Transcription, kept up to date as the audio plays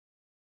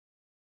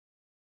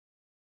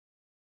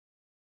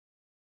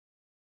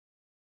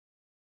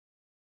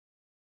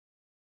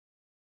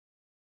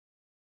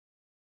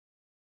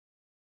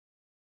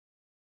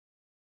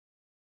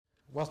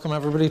Welcome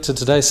everybody to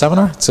today's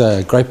seminar. It's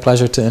a great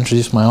pleasure to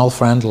introduce my old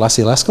friend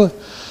Lassi Leskala,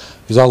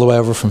 who's all the way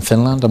over from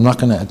Finland. I'm not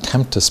going to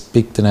attempt to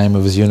speak the name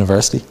of his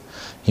university.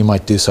 He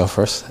might do so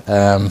first.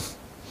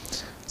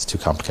 It's too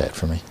complicated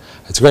for me.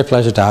 It's a great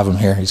pleasure to have him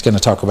here. He's going to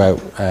talk about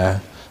a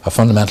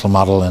fundamental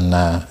model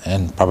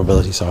in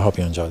probability, so I hope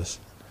you enjoy this.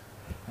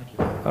 Thank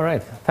you. All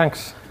right,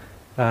 thanks.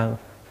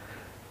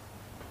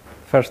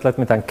 First, let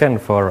me thank Ken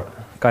for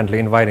kindly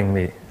inviting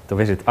me to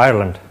visit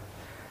Ireland.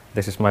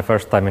 This is my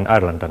first time in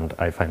Ireland, and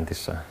I find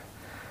this a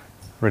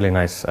really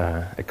nice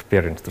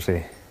experience to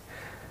see.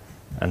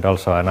 And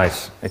also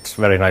it's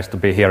very nice to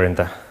be here in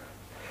the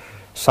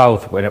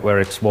south where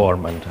it's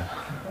warm. And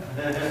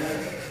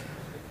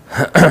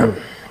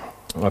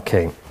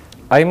okay,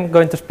 I'm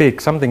going to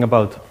speak something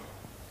about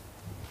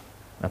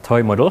a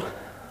toy model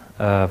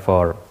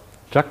for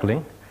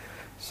juggling.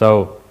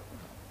 So,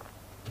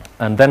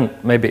 and then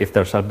maybe if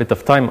there's a bit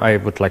of time, I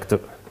would like to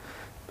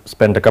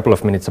spend a couple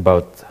of minutes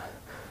about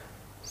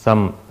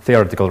some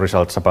theoretical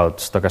results about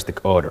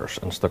stochastic orders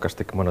and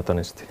stochastic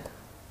monotonicity.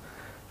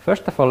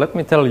 First of all, let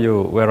me tell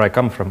you where I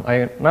come from.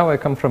 Now I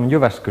come from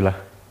Jyväskylä,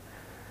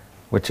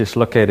 which is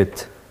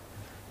located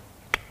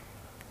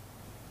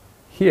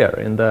here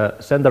in the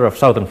center of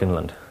southern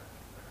Finland.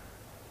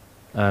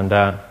 And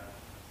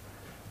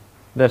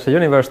there's a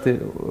university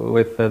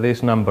with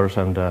these numbers,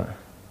 and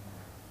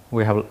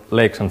we have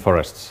lakes and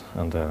forests.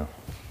 And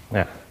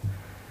yeah,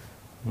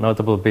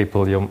 notable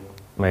people you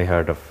may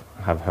have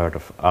heard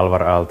of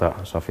Alvar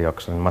Aalto, Sofi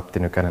Oksanen, Matti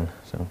Nykänen,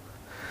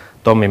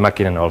 Tommi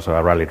Mäkinen, also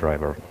a rally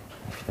driver,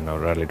 if you know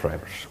rally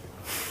drivers.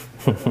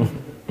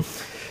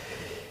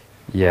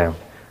 Yeah,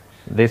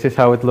 this is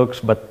how it looks,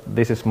 but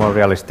this is more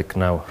realistic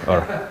now,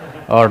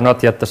 or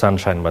not yet the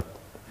sunshine, but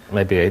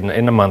maybe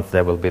in a month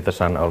there will be the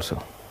sun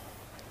also.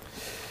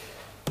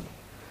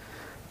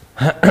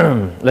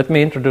 Let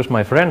me introduce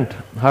my friend,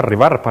 Harri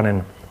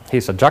Varpanen.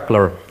 He's a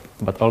juggler,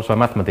 but also a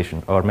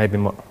mathematician, or maybe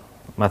more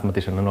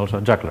mathematician and also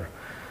a juggler.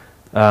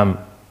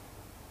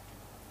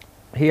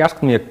 He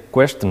asked me a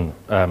question,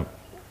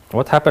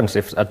 what happens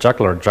if a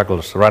juggler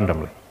juggles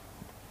randomly?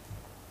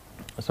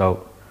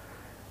 So,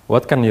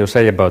 what can you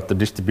say about the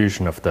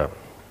distribution of the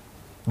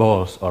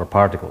balls or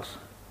particles?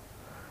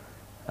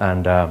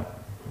 And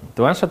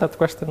to answer that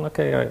question,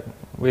 okay,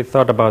 we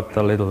thought about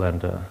a little,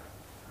 and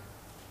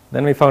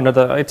then we found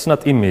that it's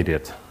not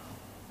immediate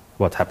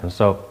what happens.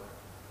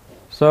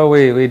 So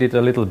we did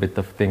a little bit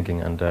of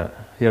thinking, and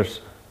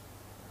here's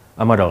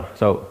a model.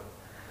 So,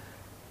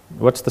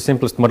 what's the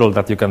simplest model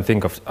that you can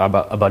think of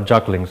about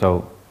juggling?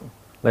 So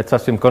let's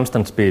assume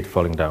constant speed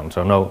falling down,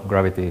 so no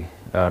gravity,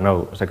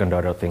 no second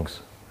order things.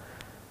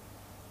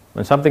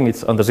 When something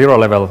is on the zero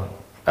level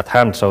at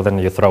hand, so then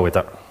you throw it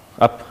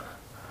up,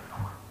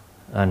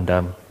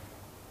 and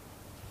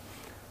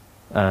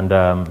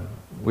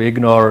we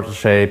ignore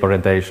shape,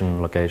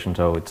 orientation, location,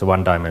 so it's a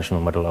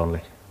one-dimensional model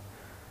only.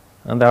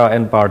 And there are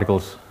n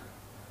particles,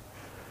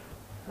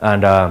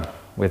 and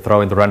we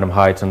throw into random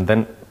heights, and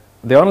then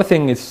the only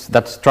thing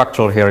that's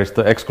structural here is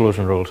the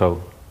exclusion rule.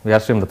 So we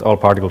assume that all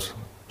particles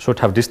should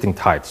have distinct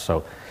heights.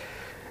 So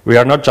we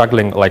are not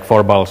juggling like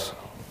 4 balls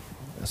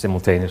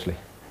simultaneously.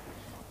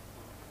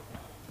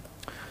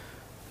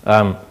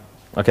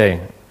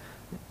 Okay.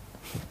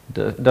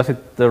 Does it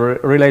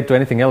relate to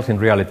anything else in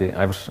reality?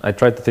 I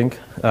tried to think.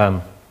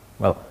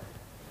 Well,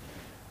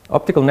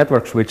 optical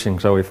network switching.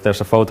 So if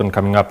there's a photon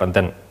coming up, and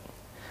then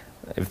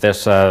if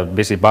there's a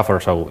busy buffer,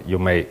 so you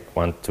may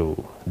want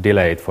to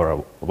delay it for a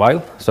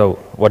while. So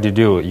what you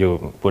do,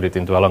 you put it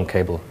into a long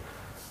cable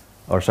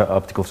or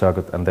optical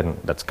circuit, and then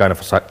that's kind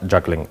of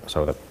juggling,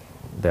 so that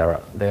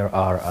there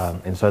are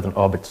in certain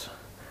orbits.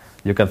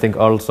 You can think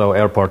also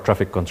airport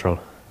traffic control.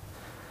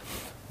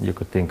 You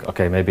could think,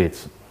 okay, maybe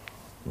it's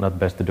not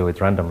best to do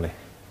it randomly.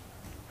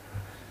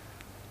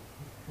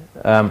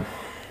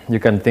 You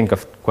can think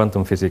of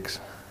quantum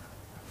physics,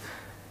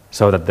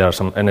 so that there are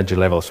some energy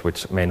levels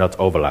which may not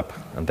overlap,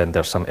 and then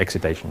there's some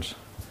excitations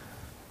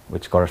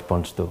which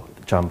corresponds to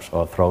jumps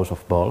or throws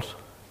of balls.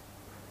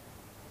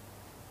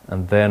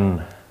 And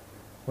then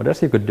what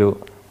else you could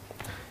do?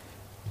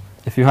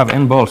 If you have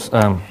n balls,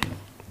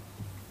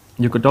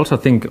 you could also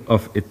think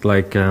of it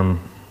like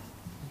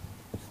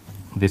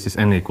this is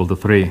n equal to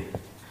 3.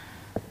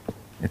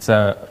 It's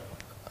a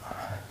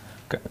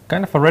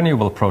kind of a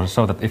renewable process,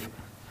 so that if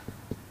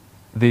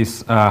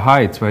these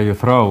heights where you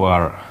throw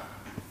are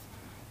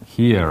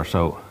here,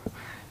 so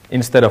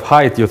instead of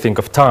height you think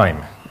of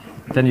time,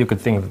 then you could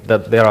think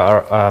that there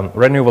are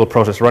renewable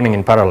process running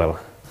in parallel,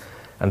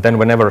 and then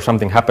whenever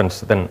something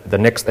happens, then the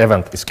next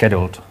event is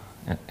scheduled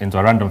into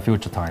a random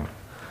future time.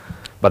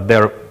 But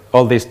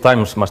all these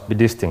times must be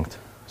distinct,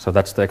 so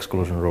that's the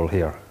exclusion rule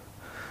here.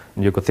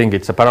 And you could think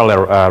it's a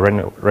parallel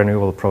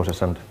renewable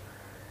process, and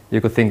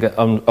you could think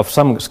of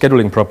some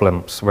scheduling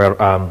problems where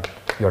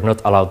you're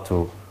not allowed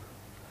to,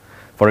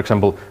 for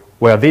example,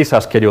 where these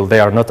are scheduled, they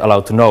are not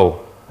allowed to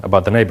know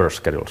about the neighbor's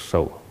schedules.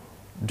 So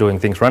doing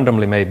things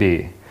randomly may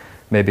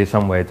be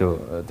some way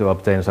to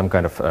obtain some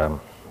kind of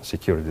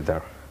security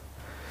there.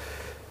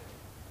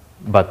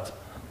 But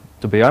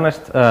To be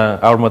honest,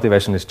 our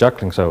motivation is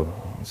juggling,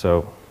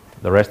 so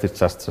the rest is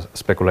just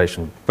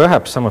speculation.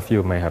 Perhaps some of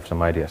you may have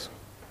some ideas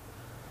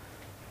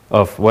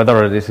of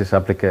whether this is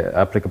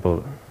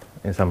applicable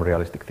in some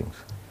realistic things.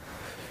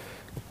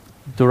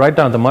 To write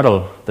down the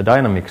model, the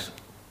dynamics,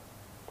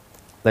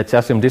 let's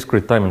assume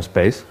discrete time and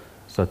space.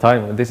 So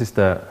time, this is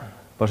the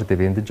positive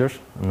integers,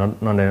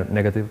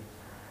 non-negative.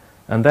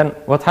 And then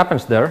what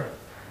happens there,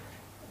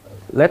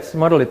 let's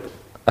model it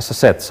as a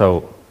set.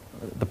 So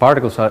the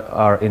particles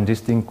are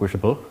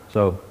indistinguishable.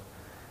 So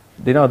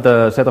denote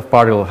the set of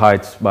particle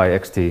heights by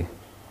xt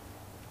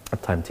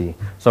at time t.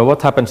 So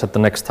what happens at the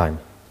next time?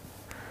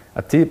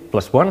 At t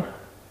plus 1,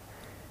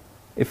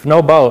 if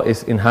no ball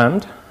is in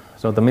hand,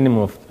 so the minimum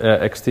of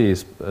xt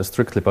is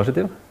strictly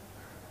positive,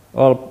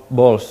 all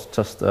balls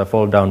just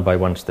fall down by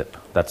one step.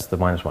 That's the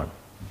minus 1.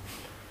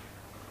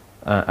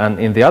 And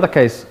in the other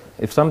case,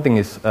 if something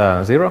is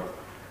 0,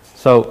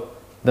 so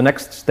the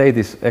next state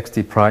is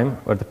xt prime,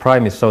 where the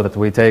prime is so that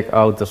we take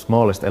out the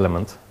smallest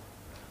element,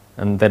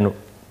 and then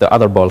the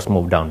other balls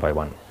move down by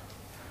 1.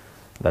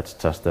 That's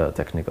just a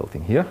technical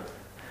thing here.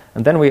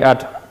 And then we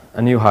add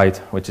a new height,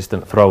 which is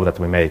the throw that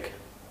we make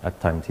at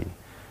time t.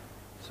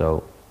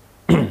 So,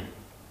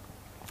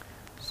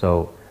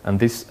 and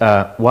this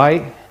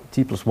y,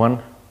 t plus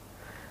 1,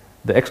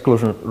 the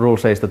exclusion rule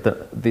says that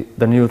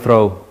the new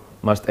throw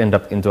must end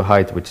up into a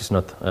height which is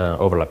not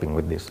overlapping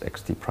with this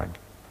xt prime.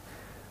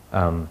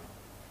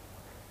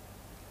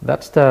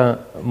 That's the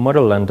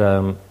model,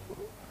 and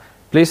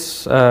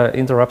please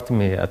interrupt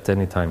me at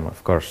any time,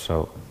 of course,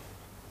 so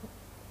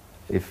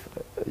if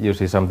you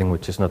see something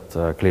which is not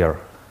clear.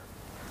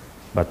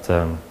 But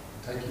I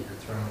take it you're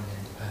throwing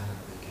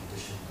independently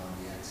conditioned on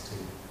the xt.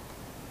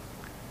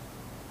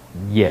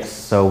 Yes,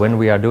 so when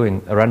we are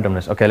doing a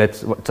randomness, okay,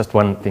 let's just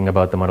one thing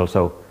about the model.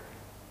 So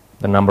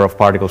the number of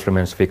particles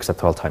remains fixed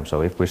at all times.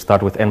 So if we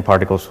start with n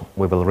particles,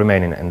 we will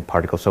remain in n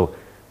particles. So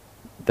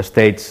the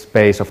state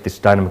space of this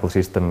dynamical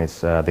system is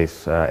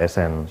this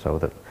Sn, so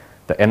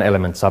the n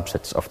element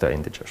subsets of the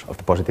integers, of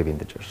the positive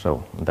integers.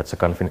 So that's a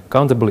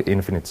countably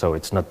infinite, so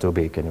it's not too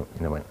big in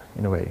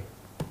a way.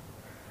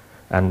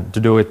 And to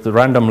do it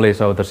randomly,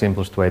 so the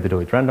simplest way to do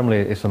it randomly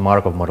is a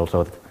Markov model,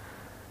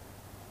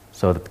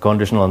 so that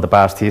conditional on the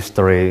past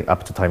history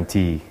up to time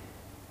t,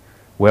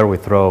 where we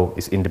throw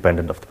is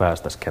independent of the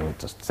past, as Ken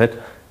just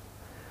said.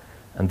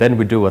 And then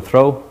we do a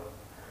throw.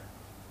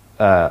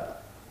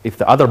 If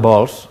the other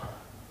balls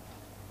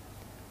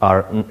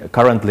are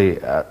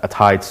currently at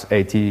heights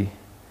at,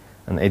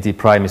 and at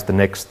prime is the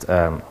next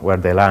where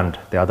they land,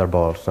 the other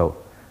balls, so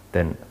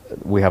then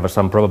we have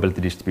some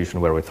probability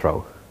distribution where we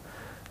throw.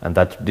 And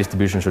that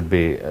distribution should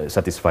be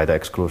satisfy the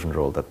exclusion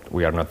rule that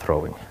we are not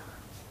throwing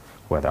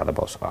where the other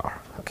balls are.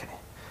 Okay.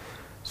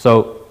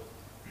 So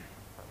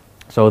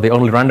the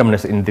only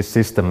randomness in this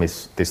system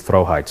is these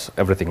throw heights.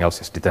 Everything else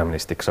is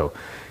deterministic. So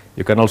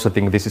you can also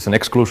think this is an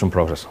exclusion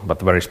process,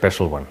 but a very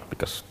special one,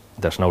 because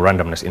there's no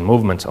randomness in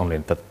movements,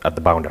 only at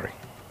the boundary.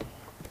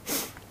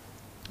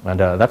 And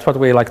that's what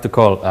we like to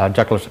call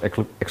Jagler's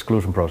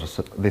exclusion process.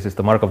 So this is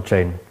the Markov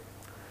chain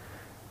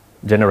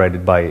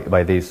generated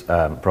by this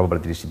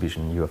probability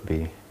distribution U of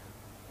B.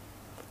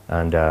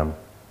 And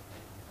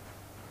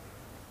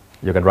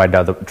you can write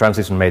down the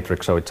transition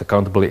matrix, so it's a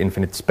countably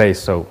infinite space,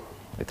 so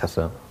it has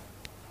an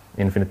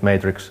infinite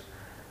matrix,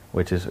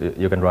 which is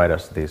you can write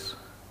as this.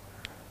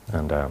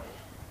 And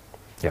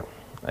yeah,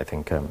 I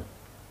think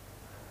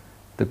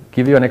to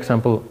give you an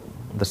example,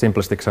 the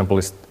simplest example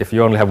is if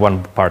you only have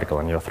one particle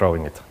and you're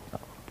throwing it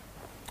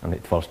and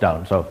it falls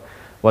down. So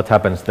what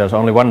happens? There's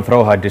only one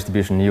throw height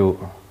distribution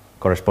U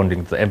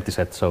corresponding to the empty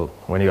set. So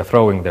when you're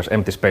throwing, there's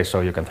empty space,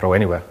 so you can throw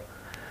anywhere.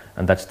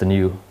 And that's the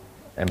new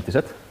empty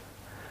set.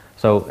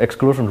 So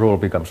exclusion rule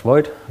becomes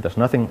void. There's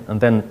nothing. And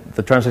then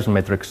the transition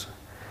matrix,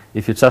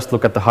 if you just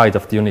look at the height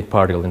of the unique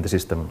particle in the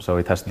system, so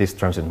it has this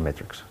transition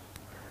matrix.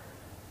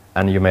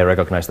 And you may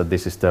recognize that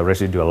this is the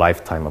residual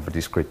lifetime of a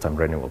discrete time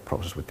renewal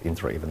process with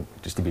inter-even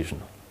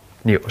distribution.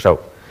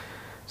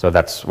 So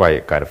that's why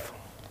kind of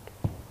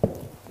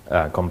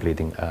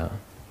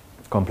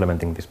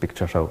complementing this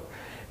picture. So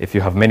if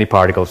you have many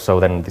particles, so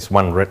then this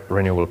one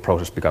renewal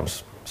process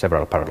becomes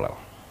several parallel.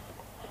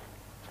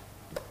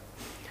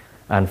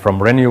 And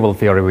from renewal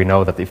theory, we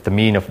know that if the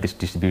mean of this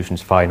distribution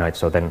is finite,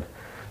 so then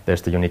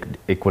there's the unique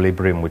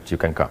equilibrium which you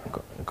can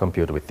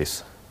compute with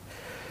this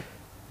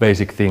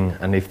basic thing.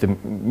 And if the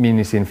mean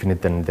is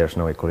infinite, then there's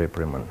no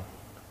equilibrium. And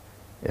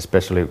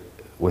especially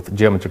with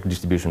geometric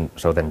distribution,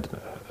 so then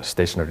the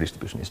stationary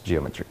distribution is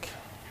geometric.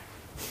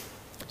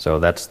 So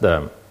that's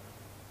the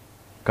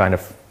kind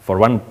of, for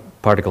one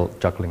particle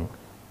juggling,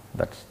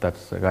 that's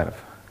kind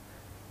of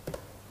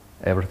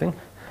everything.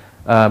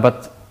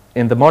 But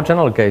in the more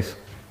general case,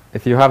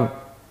 if you have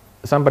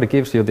somebody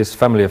gives you this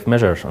family of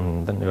measures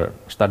and then you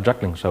start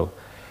juggling, so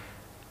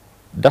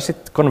does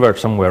it converge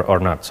somewhere or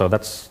not? So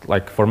that's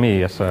like for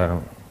me as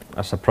a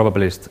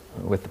probabilist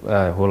with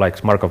who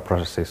likes Markov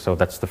processes, so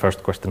that's the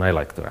first question I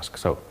like to ask.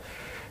 So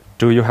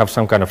do you have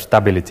some kind of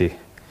stability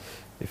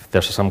if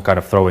there's some kind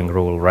of throwing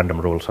rule,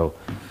 random rule?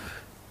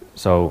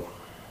 So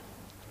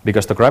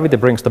because the gravity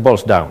brings the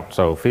balls down.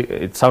 So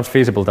it sounds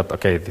feasible that,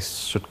 okay, this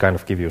should kind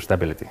of give you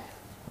stability.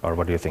 Or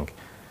what do you think?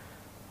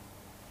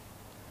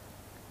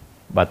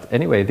 But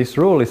anyway, this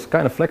rule is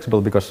kind of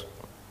flexible because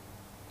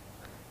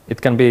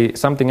it can be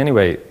something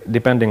anyway,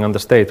 depending on the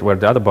state where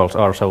the other balls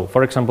are. So,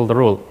 for example, the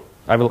rule,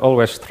 I will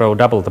always throw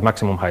double the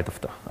maximum height of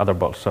the other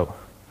balls.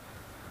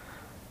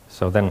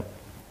 So then,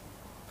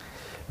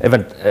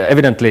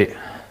 evidently,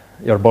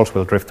 your balls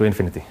will drift to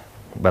infinity.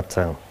 But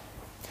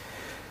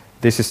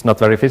this is not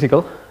very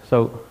physical.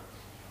 So,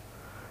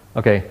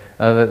 okay,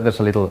 there's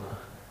a little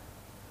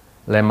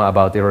lemma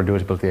about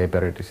irreducibility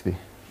aperiodicity.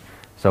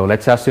 So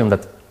let's assume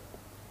that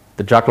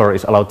the juggler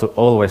is allowed to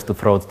always to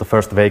throw the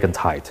first vacant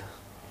height.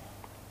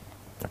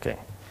 Okay,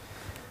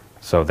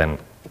 so then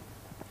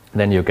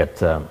you get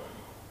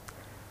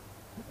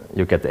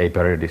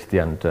aperiodicity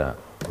and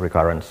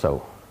recurrence.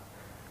 So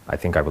I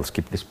think I will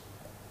skip this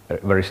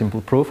very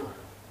simple proof.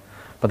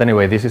 But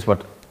anyway, this is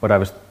what I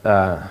was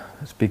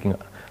speaking.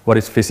 What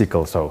is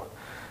physical? So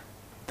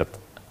that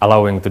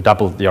allowing to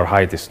double your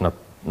height is not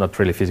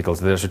really physical.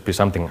 So there should be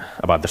something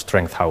about the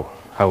strength,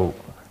 how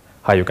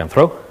high you can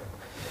throw.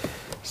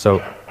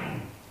 So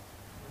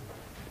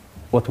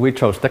what we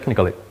chose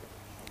technically,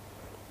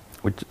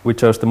 we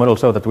chose the model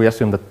so that we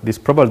assume that these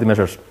probability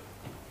measures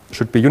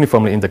should be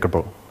uniformly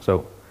integrable.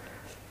 So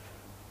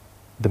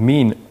the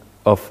mean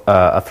of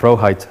a throw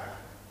height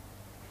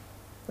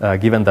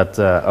given that,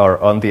 or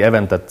on the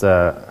event that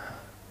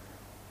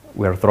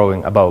we are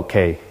throwing above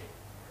k,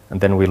 and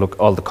then we look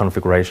all the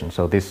configuration.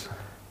 So this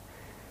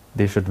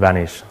should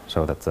vanish,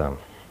 so that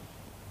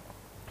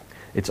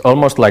it's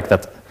almost like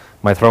that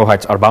my throw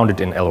heights are bounded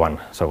in L1,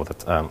 so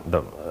that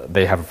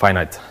they have a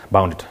finite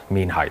bounded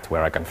mean height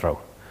where I can throw.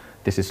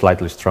 This is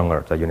slightly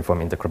stronger, the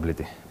uniform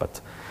integrability, but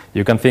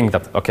you can think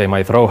that, okay,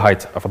 my throw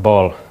height of a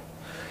ball,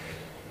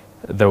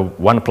 the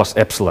 1 plus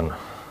epsilon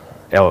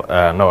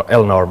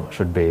L norm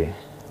should be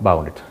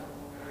bounded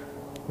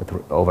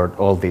over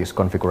all these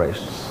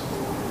configurations.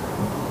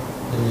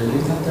 Can you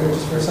leave that there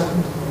just for a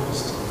second?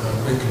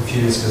 I'm a bit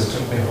confused because it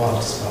took me a while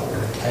to spot where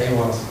the k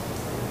was.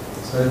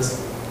 So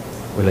it's...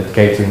 Will it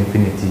k to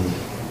infinity?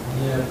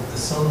 Yeah, but the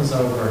sum is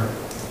over...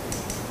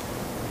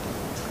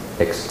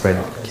 x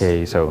squared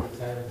k, so...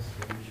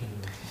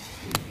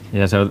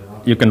 Yeah, so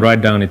you can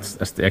write down it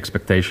as the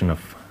expectation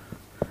of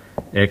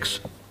x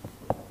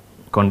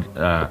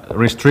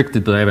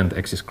restricted to the event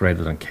x is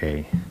greater than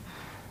k.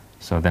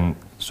 So then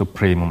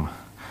supremum,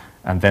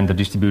 and then the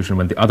distribution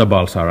when the other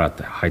balls are at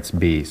heights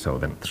b, so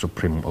then the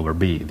supremum over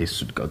b, this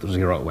should go to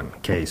 0 when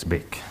k is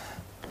big.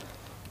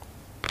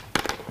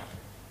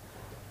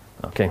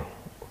 Okay,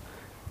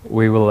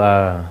 we will,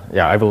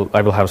 I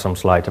will have some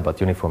slides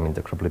about uniform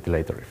integrability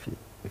later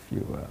if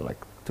you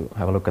like to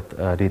have a look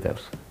at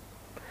details.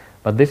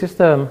 But this is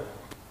the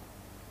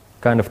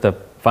kind of the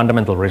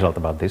fundamental result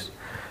about this.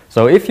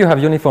 So if you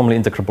have uniformly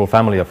integrable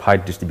family of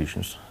height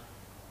distributions,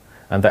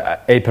 and the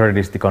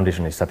aperiodicity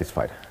condition is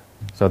satisfied,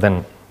 so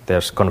then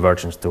there's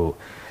convergence to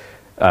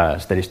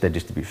steady state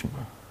distribution.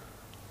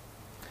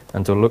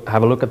 And to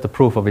have a look at the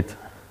proof of it,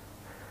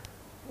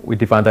 we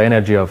define the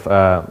energy of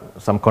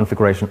some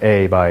configuration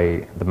A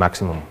by the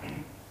maximum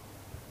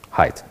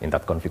height in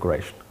that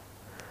configuration.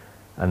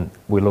 And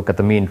we look at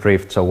the mean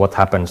drift, so what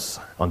happens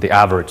on the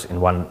average in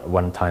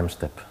one time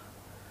step.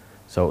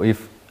 So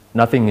if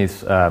nothing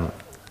is,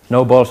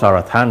 no balls are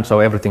at hand, so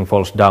everything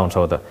falls down,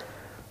 so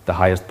the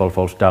highest ball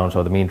falls down,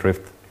 so the mean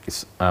drift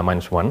is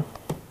 -1.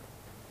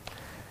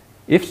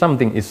 If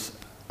something is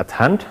at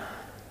hand,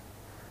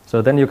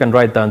 so then you can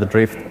write down the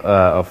drift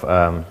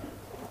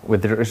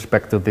with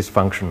respect to this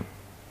function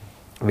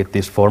with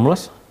these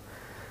formulas.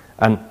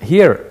 And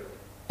here,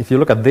 if you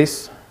look at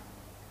this,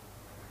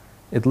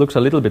 it looks a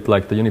little bit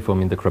like the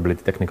uniform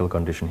integrability technical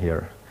condition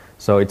here.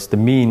 So it's the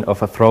mean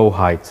of a throw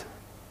height,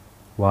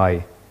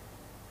 y,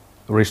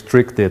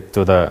 restricted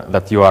to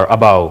that you are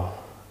above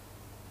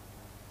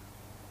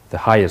the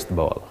highest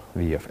ball,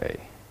 v of a.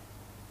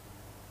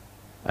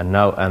 And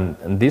now,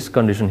 and this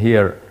condition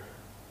here,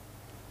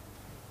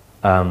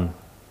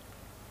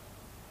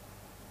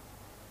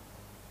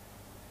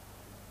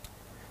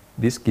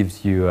 this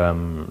gives you,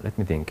 let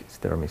me think, is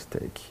there a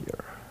mistake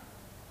here?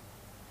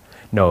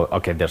 No,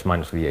 okay, there's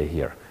minus VA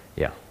here,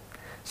 yeah.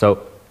 So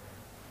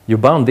you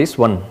bound this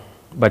one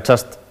by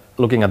just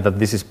looking at that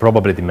this is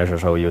probability measure,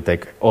 so you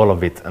take all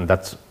of it, and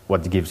that's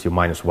what gives you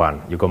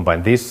 -1. You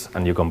combine this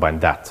and you combine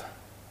that.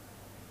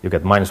 You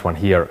get -1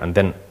 here, and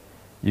then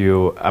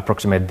you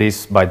approximate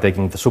this by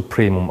taking the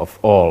supremum of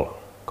all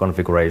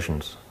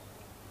configurations.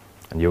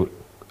 And you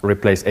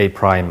replace A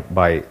prime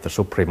by the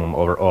supremum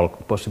over all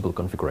possible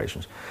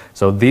configurations.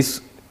 So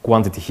this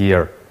quantity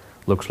here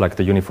looks like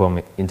the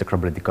uniform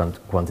integrability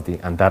quantity,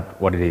 and that's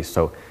what it is.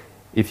 So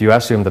if you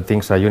assume that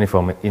things are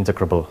uniformly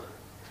integrable,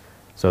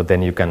 so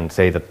then you can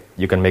say that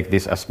you can make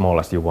this as small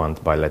as you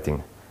want by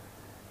letting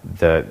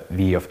the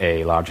V of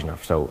A large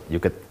enough. So you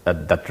get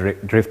that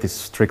drift is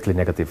strictly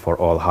negative for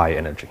all high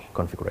energy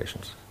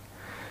configurations.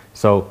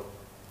 So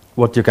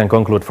what you can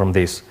conclude from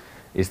this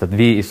is that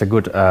V is a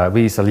good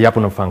V is a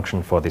Lyapunov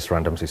function for this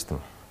random system,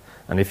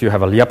 And if you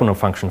have a Lyapunov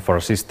function for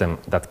a system,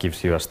 that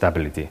gives you a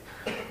stability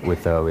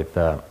with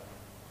a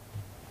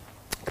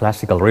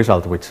classical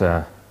result, which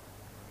I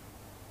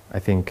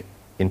think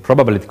in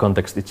probability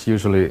context it's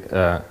usually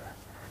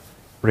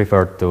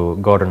referred to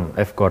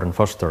F. Gordon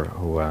Foster,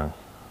 who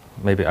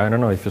maybe, I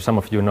don't know if some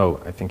of you know,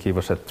 I think he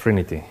was at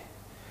Trinity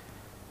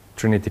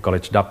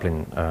College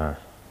Dublin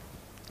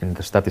in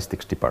the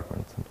statistics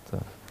department.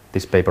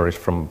 This paper is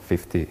from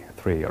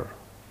 53 or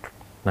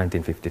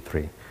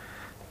 1953.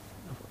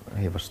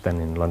 He was then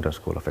in London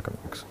School of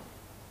Economics.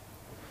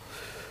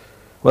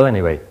 Well,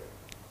 anyway,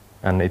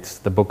 and it's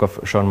the book of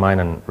Sean Mine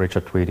and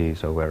Richard Tweedy,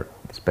 so where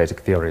this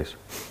basic theory is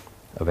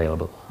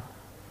available.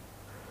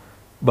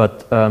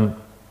 But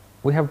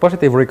we have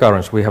positive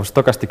recurrence, we have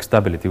stochastic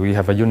stability, we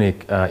have a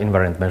unique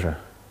invariant measure.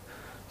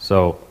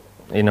 So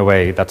in a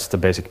way, that's the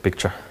basic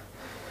picture.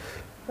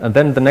 And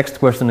then the next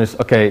question is,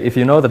 okay, if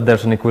you know that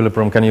there's an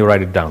equilibrium, can you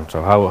write it down?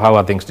 So how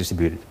are things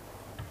distributed?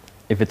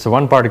 If it's a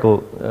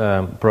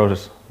one-particle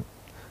process,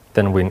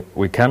 then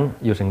we can,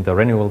 using the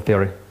renewal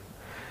theory.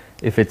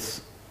 If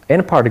it's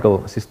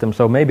n-particle system,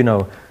 so maybe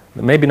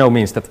no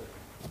means that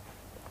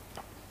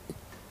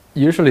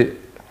usually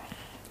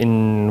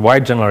in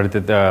wide generality,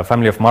 the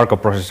family of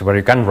Markov processes where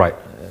you can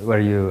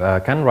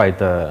write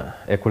the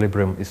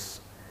equilibrium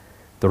is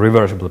the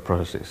reversible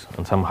processes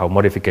and somehow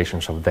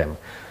modifications of them.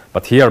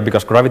 But here,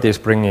 because gravity is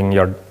bringing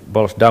your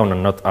balls down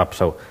and not up,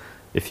 so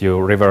if you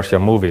reverse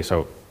your movie,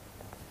 so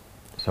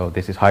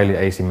this is highly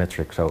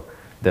asymmetric, so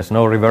there's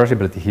no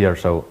reversibility here,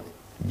 so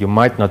you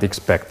might not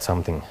expect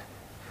something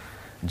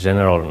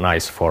general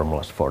nice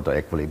formulas for the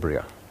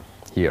equilibria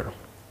here.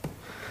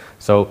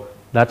 So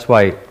that's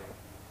why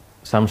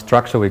some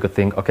structure we could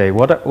think, okay,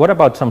 what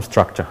about some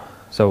structure?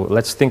 So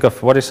let's think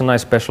of what is a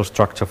nice special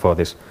structure for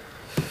this.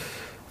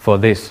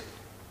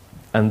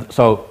 And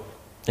so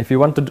if you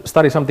want to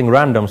study something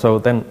random, so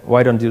then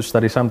why don't you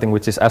study something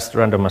which is as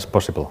random as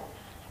possible?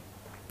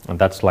 And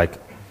that's like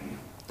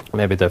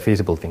maybe the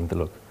feasible thing to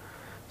look.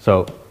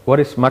 So what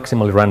is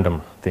maximally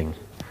random thing?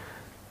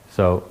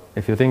 So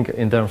if you think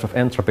in terms of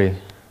entropy,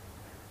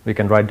 we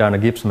can write down a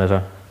Gibbs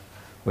measure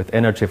with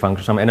energy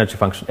function, some energy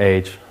function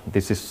h.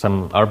 This is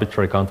some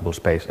arbitrary countable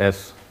space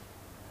S,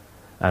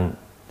 and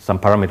some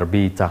parameter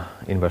beta,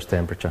 inverse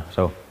temperature.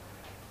 So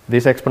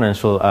this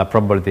exponential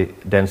probability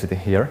density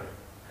here,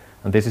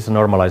 and this is a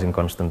normalizing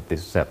constant,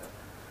 this Z.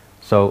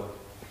 So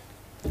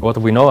what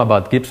we know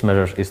about Gibbs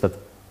measures is that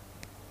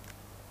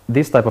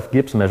this type of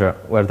Gibbs measure,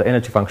 where the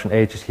energy function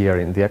h is here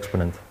in the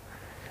exponent,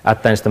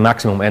 attains the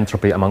maximum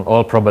entropy among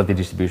all probability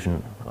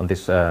distribution on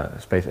this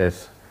space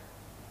S,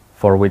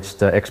 for which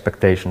the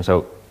expectation,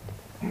 so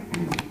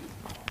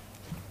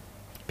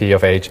P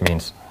of h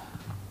means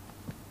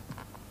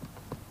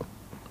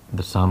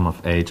the sum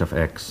of h of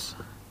x.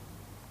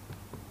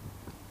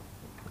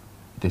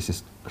 This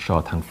is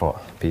shorthand for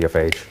P of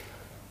h.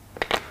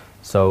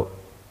 So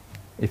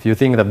if you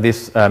think that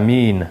this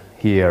mean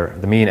here,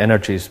 the mean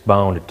energy is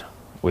bounded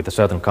with a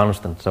certain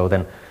constant, so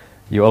then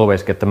you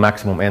always get the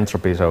maximum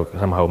entropy, so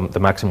somehow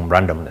the maximum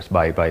randomness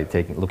by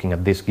looking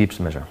at this Gibbs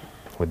measure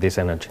with this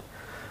energy.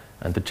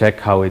 And to check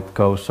how it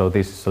goes, so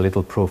this is a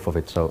little proof of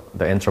it. So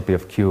the entropy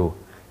of Q,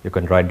 you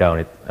can write down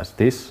it as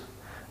this.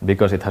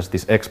 Because it has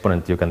this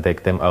exponent, you can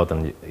take them out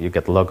and you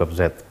get log of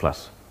Z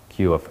plus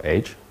Q of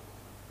H.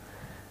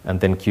 And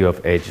then Q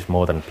of H is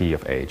more than P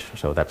of H.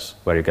 So that's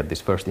where you get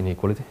this first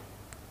inequality.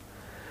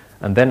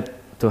 And then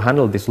to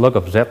handle this log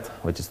of Z,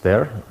 which is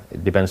there,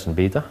 it depends on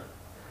beta.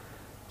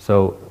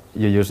 So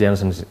you use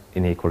Jensen's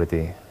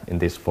inequality in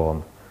this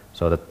form,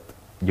 so that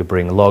you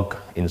bring log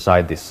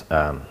inside this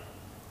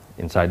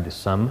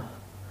sum,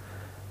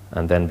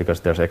 and then because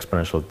there's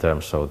exponential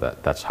terms, so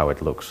that's how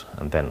it looks.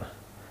 And then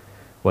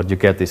what you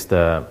get is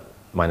the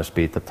minus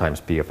beta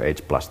times P of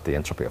H plus the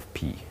entropy of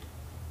P.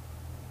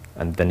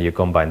 And then you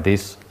combine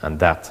this and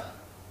that,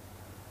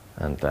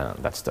 and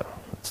that's the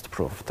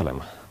proof of the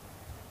lemma.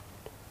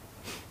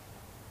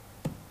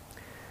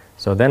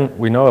 So then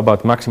we know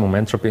about maximum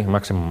entropy,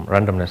 maximum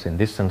randomness in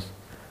this sense.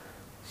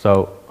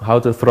 So how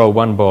to throw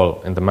one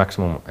ball in the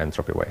maximum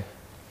entropy way?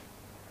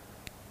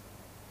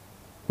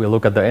 We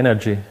look at the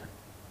energy.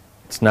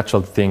 It's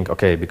natural to think,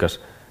 okay, because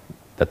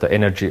that the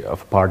energy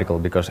of a particle,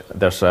 because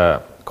there's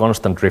a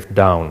constant drift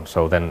down,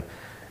 so then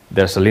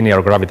there's a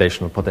linear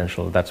gravitational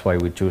potential. That's why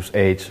we choose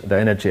h, the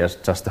energy as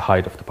just the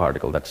height of the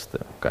particle. That's the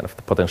kind of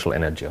the potential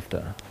energy of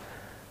the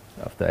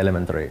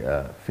elementary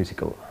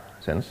physical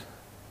sense.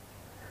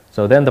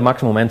 So then the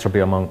maximum entropy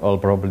among all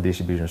probability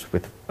distributions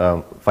with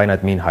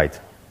finite mean height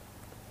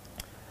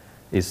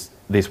is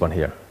this one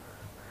here.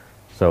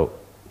 So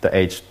the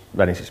h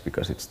vanishes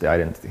because it's the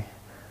identity.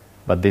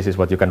 But this is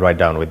what you can write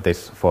down with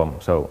this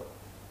form. So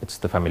it's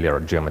the familiar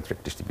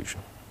geometric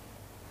distribution.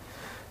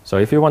 So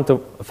if you want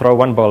to throw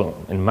one ball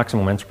in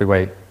maximum entropy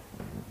way,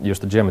 use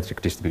the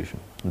geometric distribution,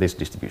 this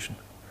distribution.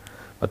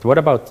 But what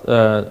about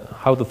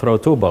how to throw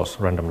two balls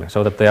randomly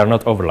so that they are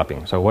not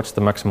overlapping? So what's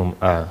the maximum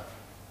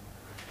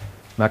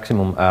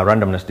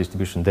randomness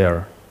distribution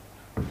there?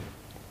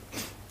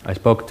 I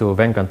spoke to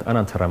Venkant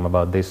Anantharam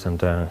about this,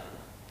 and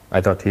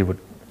I thought he would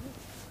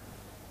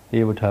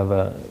he would have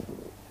a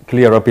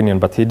clear opinion,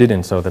 but he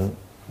didn't. So then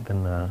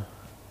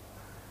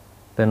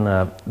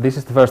this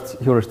is the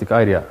first heuristic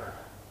idea,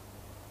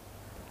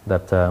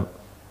 that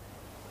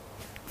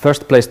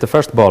first place the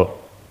first ball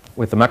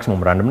with the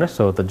maximum randomness,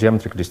 so the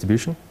geometric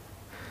distribution.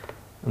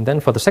 And then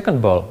for the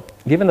second ball,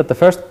 given that the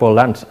first ball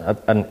lands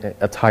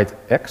at height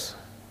x,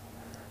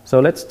 so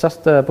let's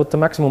just put the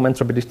maximum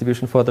entropy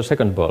distribution for the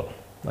second ball,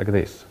 like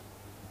this.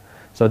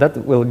 So that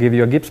will give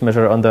you a Gibbs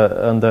measure on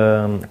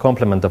the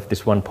complement of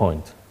this one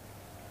point.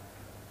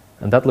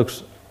 And that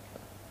looks,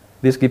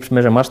 this Gibbs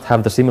measure must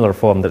have the similar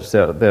form,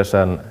 that there's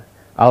an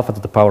alpha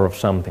to the power of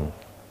something.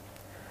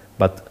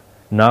 But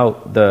now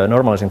the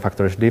normalizing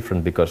factor is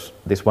different because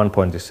this one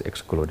point is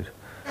excluded.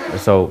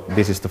 So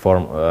this is the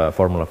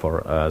formula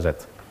for z.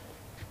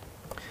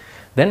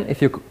 Then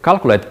if you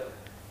calculate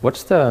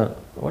what's the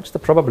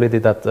probability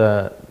that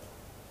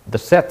the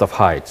set of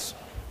heights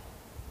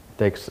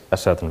takes a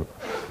certain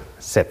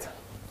set.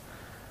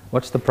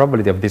 What's the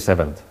probability of this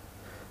event?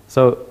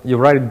 So you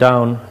write it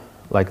down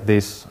like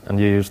this and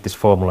you use this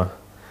formula.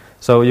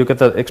 So you get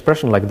the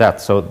expression like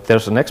that. So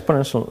there's an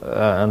exponential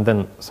and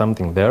then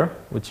something there,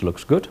 which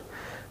looks good.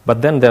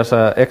 But then there's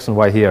a x and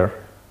y here.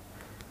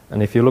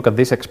 And if you look at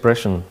this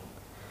expression,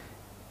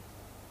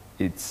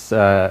 it's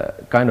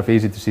kind of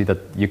easy to see that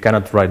you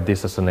cannot write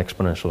this as an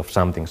exponential of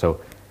something.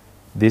 So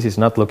this is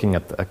not looking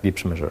at a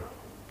Gibbs measure.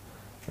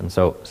 And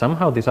so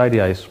somehow this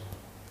idea is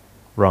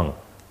wrong.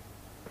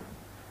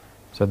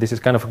 So this is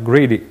kind of a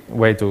greedy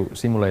way to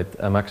simulate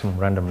a maximum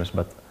randomness,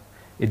 but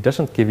it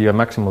doesn't give you a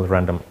maximal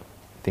random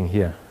thing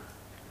here.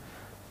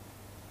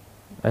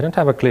 I don't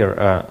have a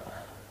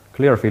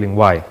clear feeling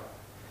why,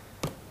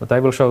 but I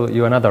will show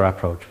you another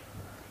approach.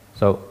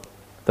 So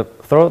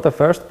throw the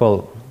first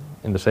ball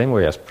in the same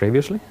way as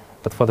previously,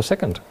 but for the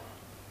second,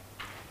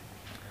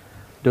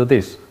 do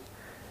this.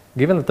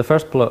 Given that the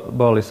first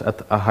ball is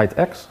at a height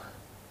x,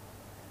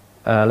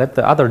 let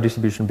the other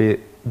distribution be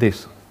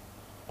this.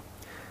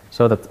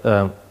 So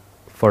that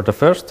for the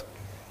first,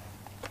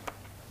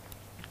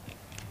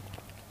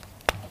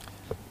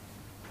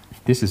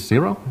 this is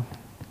 0.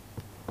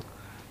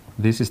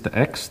 This is the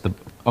x, the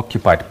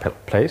occupied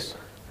place.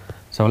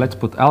 So let's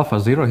put alpha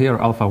 0 here,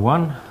 alpha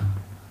 1,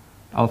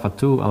 alpha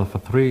 2, alpha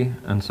 3,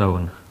 and so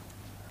on.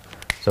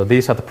 So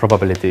these are the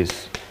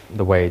probabilities,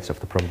 the weights of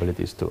the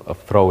probabilities of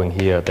throwing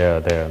here, there,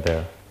 there,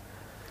 there.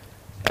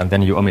 And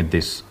then you omit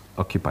this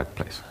occupied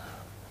place.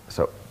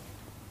 So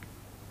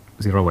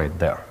 0 weight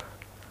there.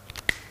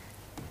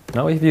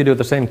 Now if you do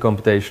the same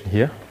computation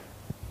here,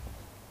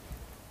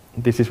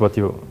 this is what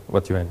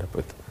you end up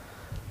with.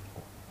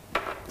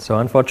 So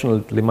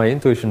unfortunately my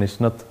intuition is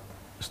not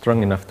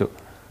strong enough to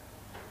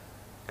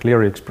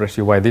clearly express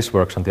you why this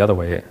works and the other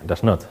way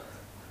does not.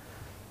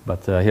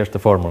 But here's the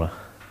formula.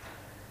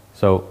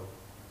 So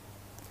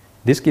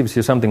this gives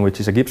you something which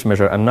is a Gibbs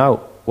measure, and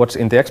now what's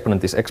in the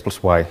exponent is x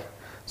plus y.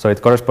 So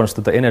it corresponds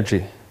to the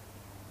energy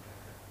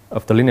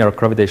of the linear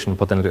gravitation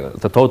potential,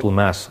 the total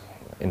mass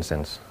in a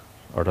sense,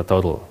 or the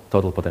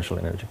total potential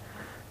energy.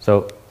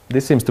 So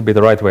this seems to be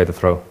the right way to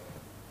throw.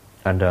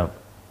 And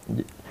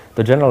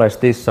to generalize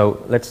this,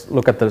 so let's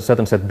look at the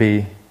certain set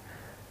B,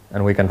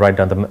 and we can write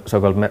down the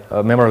so-called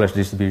memoryless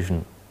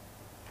distribution,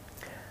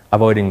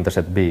 avoiding the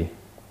set B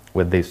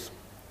with this.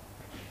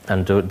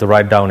 And to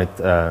write down it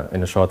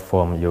in a short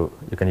form, you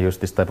can use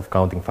this type of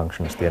counting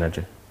function as the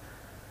energy.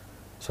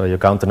 So you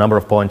count the number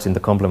of points in the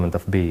complement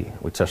of B,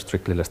 which are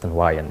strictly less than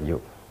y, and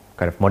you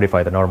kind of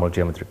modify the normal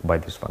geometry by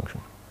this function.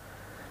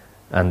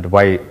 And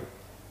why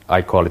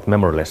I call it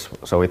memoryless,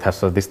 so it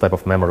has this type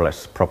of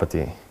memoryless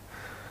property,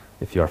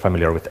 if you are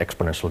familiar with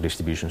exponential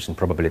distributions in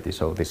probability.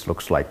 So this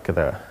looks like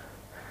the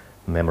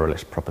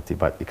memoryless property,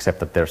 but except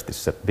that there's this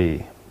set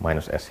B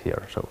minus S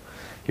here. So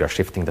you are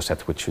shifting the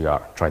set which you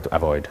are trying to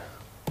avoid.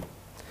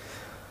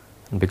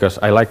 Because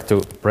I like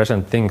to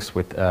present things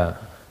with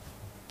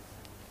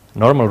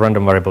normal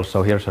random variables,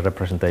 so here's a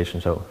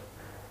representation.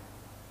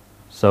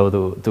 So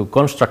to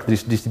construct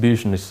this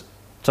distribution is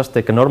just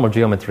take a normal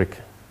geometric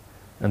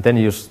and then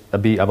use a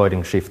B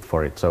avoiding shift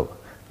for it. So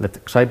let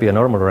psi be a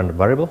normal random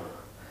variable,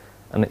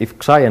 and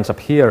if psi ends up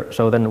here,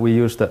 so then we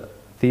use the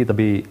theta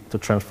B to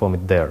transform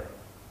it there.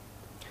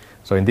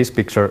 So in this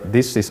picture,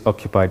 this is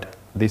occupied,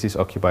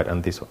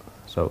 and this one.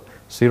 So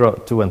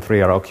 0, 2, and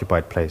 3 are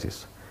occupied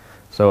places.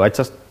 So I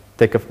just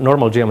take a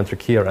normal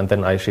geometric here, and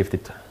then I shift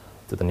it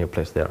to the new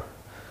place there.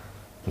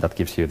 And that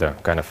gives you the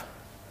kind of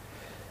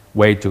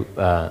way to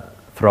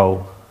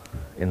throw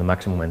in the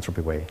maximum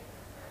entropy way.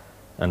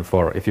 And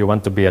if you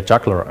want to be a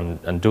juggler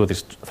and do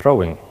this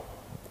throwing,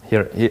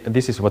 here,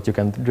 this is what you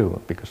can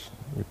do, because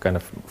you kind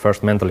of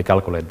first mentally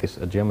calculate this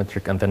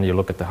geometric, and then you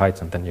look at the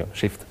heights, and then you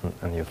shift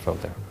and you throw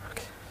there.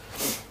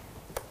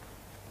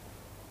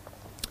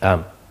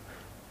 Okay.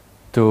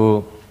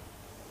 To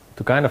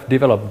kind of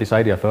develop this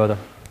idea further,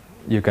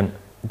 you can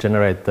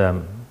generate,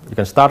 you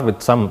can start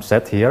with some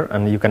set here,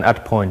 and you can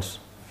add points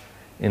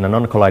in a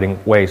non-colliding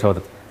way, so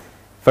that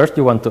first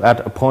you want to add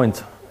a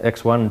point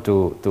x1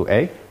 to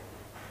A.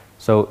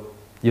 So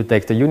you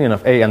take the union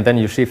of A, and then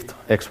you shift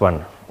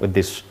x1 with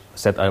this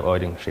set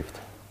avoiding shift.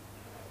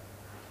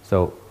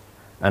 So,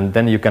 and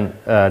then you can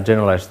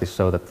generalize this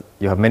so that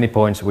you have many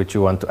points which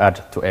you want to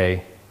add to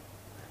A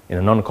in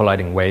a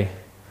non-colliding way.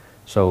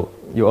 So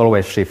you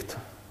always shift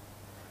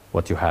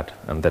what you had,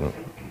 and then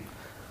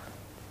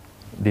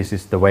this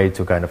is the way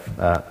to kind of,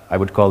 I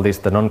would call this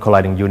the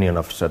non-colliding union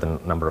of certain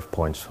number of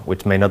points,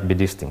 which may not be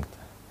distinct.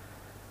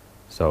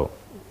 So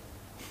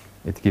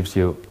it gives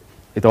you,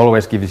 it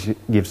always gives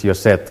you a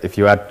set. If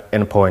you add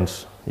n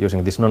points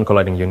using this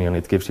non-colliding union,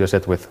 it gives you a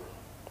set with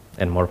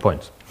n more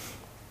points.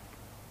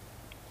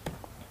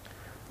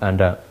 And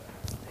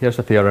here's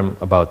a theorem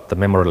about the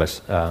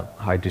memoryless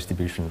high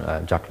distribution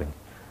juggling.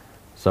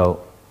 So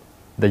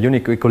the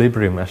unique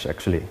equilibrium is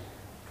actually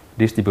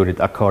distributed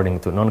according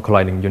to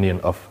non-colliding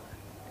union of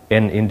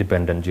n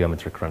independent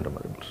geometric random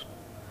variables.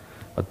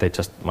 But they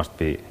just must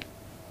be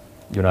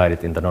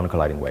united in the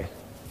non-colliding way.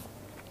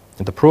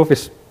 And the proof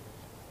is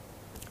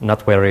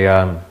not very,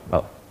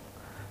 well,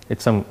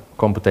 it's some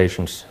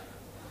computations,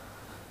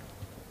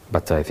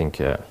 but I think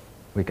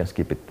we can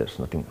skip it. There's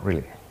nothing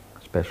really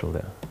special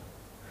there.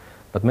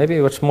 But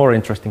maybe what's more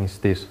interesting is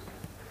this.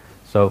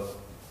 So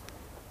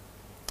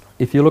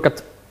if you look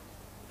at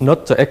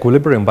not the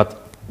equilibrium,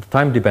 but the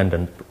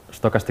time-dependent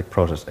stochastic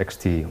process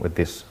xt with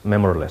this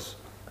memoryless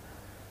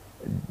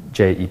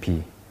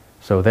JEP.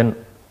 So then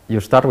you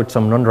start with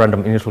some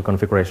non-random initial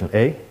configuration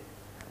A,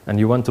 and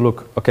you want to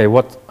look, okay,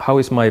 how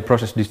is my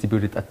process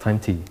distributed at time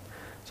t?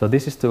 So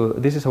this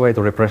is a way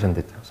to represent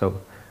it. So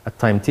at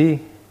time t,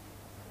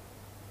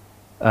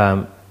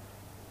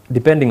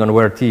 depending on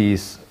where t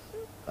is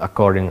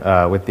according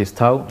with this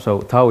tau,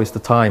 so tau is the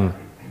time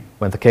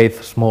when the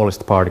kth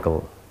smallest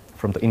particle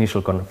from the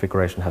initial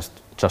configuration has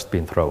just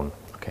been thrown.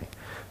 Okay,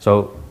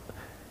 so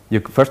you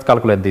first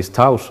calculate these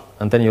taus,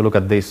 and then you look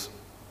at this.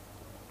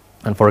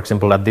 And for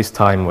example, at this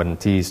time when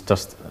t is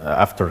just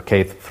after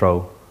kth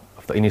throw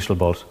of the initial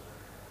balls,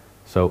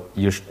 so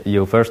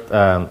you first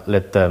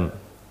let them.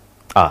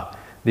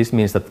 This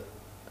means that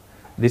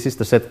this is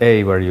the set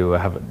A where you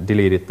have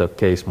deleted the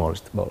k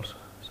smallest balls.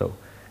 So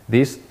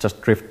these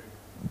just drift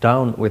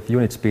down with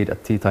unit speed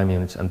at t time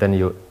units, and then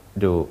you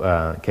do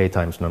k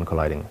times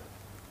non-colliding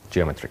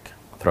geometric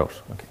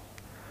throws. Okay,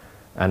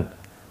 and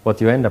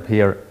what you end up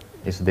here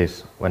is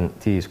this when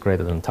t is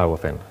greater than tau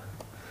of n.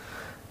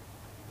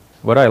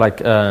 What I like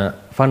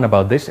fun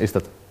about this is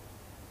that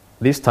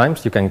these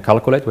times you can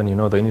calculate when you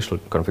know the initial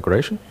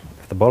configuration.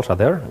 If the balls are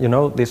there, you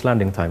know these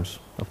landing times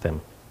of them.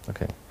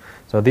 Okay,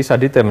 so these are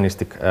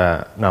deterministic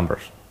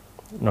numbers,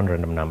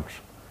 non-random numbers.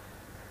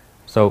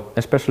 So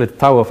especially the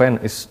tau of n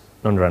is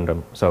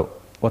non-random. So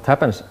what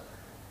happens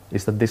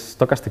is that this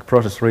stochastic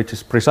process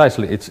reaches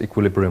precisely its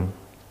equilibrium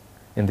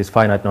in this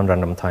finite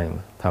non-random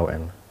time, tau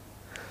n.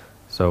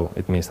 So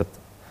it means that,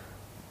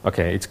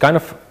 okay, it's kind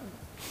of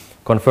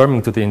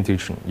confirming to the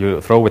intuition.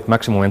 You throw with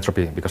maximum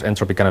entropy because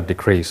entropy cannot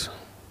decrease,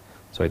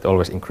 so it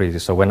always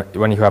increases. So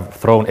when you have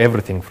thrown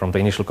everything from the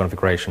initial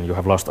configuration, you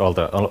have lost all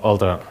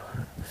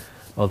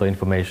the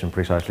information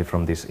precisely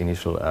from this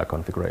initial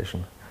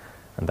configuration,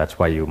 and that's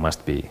why you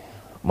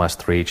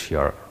must reach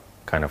your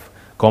kind of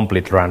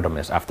complete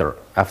randomness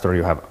after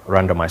you have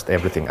randomized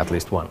everything at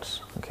least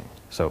once. Okay,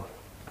 so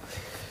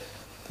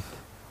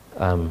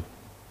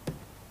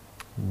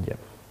yeah.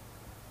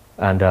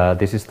 And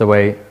this is the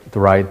way to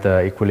write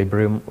the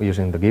equilibrium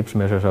using the Gibbs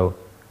measure. So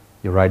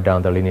you write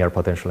down the linear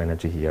potential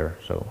energy here,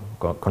 so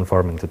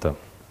conforming to the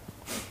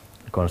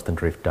constant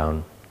drift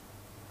down,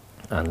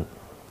 and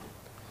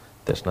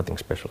there's nothing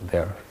special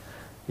there.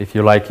 If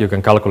you like, you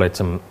can calculate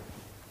some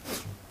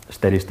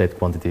steady state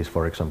quantities,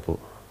 for example,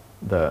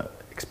 the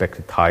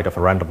expected height of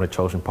a randomly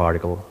chosen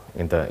particle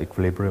in the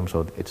equilibrium,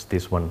 so it's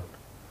this one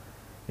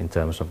in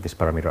terms of this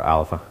parameter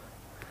alpha.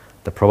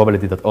 The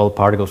probability that all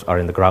particles are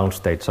in the ground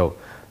state, so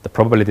the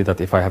probability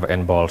that if I have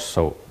n balls,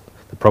 so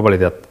the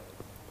probability that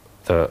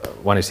the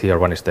one is here,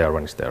 one is there,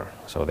 one is there,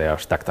 so they are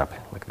stacked up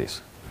like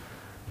this.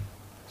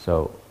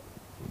 So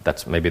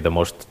that's maybe the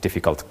most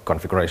difficult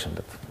configuration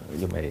that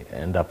you may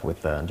end up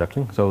with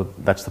juggling. So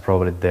that's the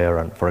probability there,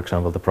 and for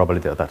example, the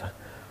probability that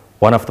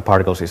one of the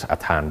particles is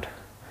at hand,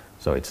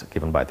 so it's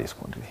given by this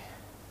quantity.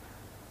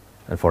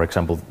 And for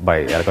example,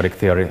 by ergodic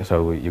theory,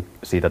 so you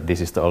see that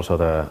this is also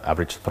the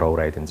average throw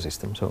rate in the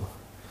system.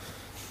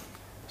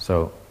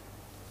 So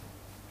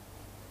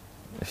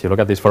if you look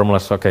at these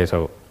formulas, okay,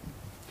 so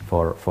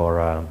for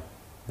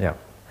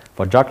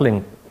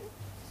juggling,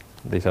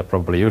 these are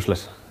probably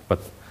useless. But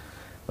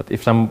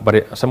if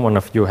someone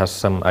of you has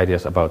some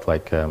ideas about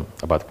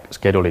about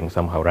scheduling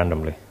somehow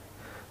randomly,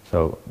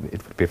 so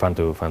it would be fun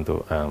to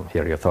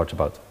hear your thoughts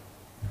about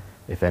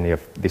if any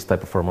of this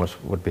type of formulas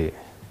would be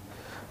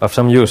of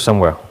some use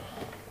somewhere.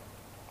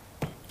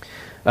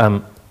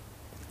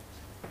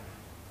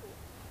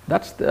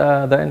 That's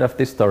the end of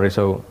this story.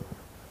 So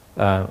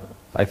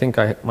I think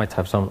I might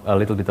have a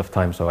little bit of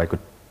time, so I could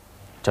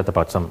chat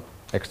about some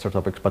extra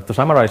topics. But to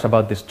summarize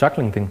about this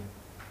juggling thing,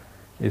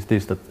 is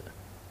this that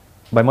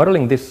by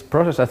modeling this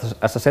process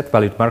as a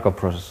set-valued Markov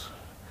process,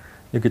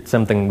 you get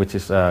something which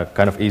is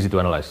kind of easy to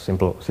analyze,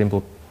 simple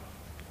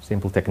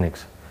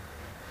techniques.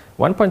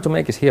 One point to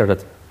make is here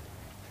that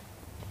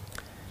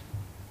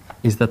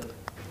is that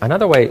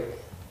another way,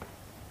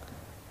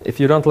 if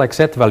you don't like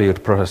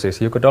set-valued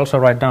processes, you could also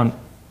write down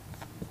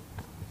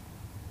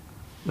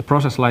the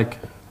process like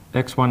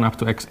x1 up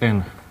to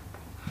xn,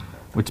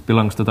 which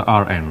belongs to the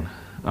Rn,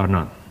 or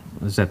not,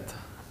 z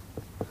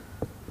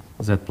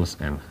plus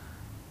n.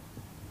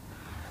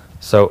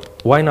 So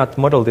why not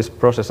model this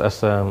process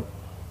as a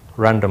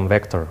random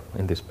vector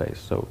in this space?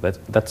 So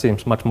that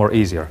seems much more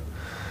easier.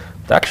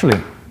 But actually,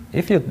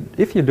 if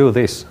you do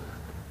this,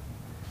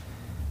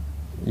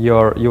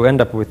 you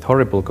end up with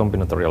horrible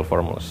combinatorial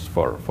formulas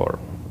for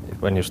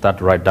when you start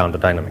to write down the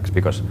dynamics,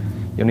 because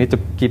you need to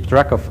keep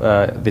track of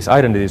these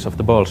identities of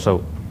the balls.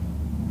 So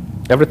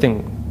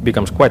everything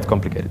becomes quite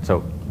complicated.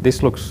 So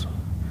this looks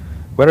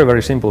very,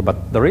 very simple,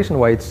 but the reason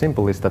why it's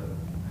simple is that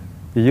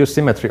you use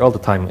symmetry all the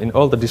time. In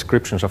all the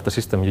descriptions of the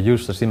system, you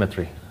use the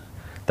symmetry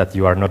that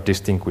you are not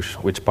distinguish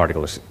which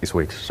particle is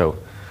which. So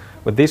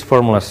with these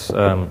formulas,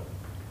 don't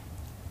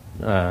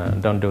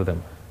do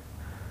them.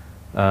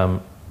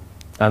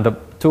 And the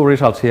two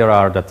results here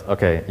are that,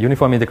 okay,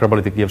 uniform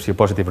integrability gives you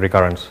positive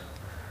recurrence.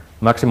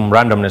 Maximum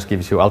randomness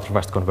gives you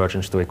ultra-fast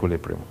convergence to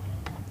equilibrium.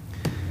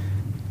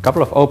 A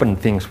couple of open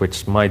things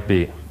which might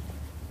be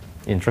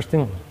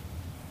interesting,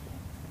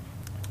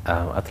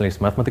 at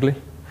least mathematically.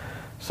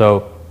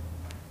 So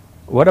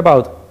what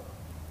about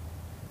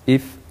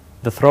if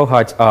the throw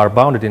heights are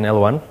bounded in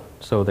L1,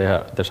 so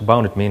there's a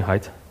bounded mean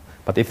height,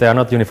 but if they are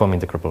not uniform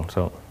integrable,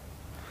 so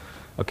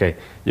okay,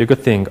 you could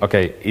think,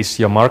 okay, is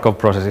your Markov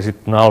process, is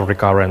it null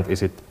recurrent,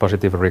 is it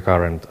positive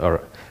recurrent,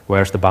 or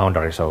where's the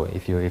boundary? So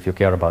if you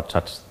care about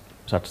such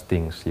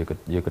things, you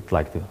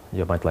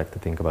might like to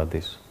think about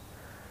this.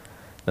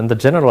 And the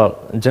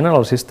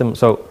general system,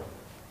 so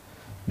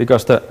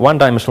because the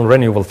one-dimensional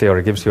renewal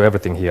theory gives you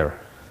everything here.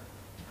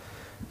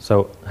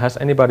 So has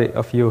anybody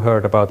of you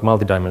heard about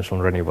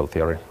multidimensional renewal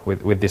theory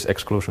with this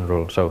exclusion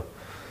rule? So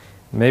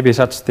maybe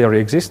such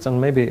theory exists,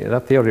 and maybe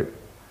that theory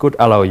could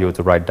allow you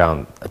to write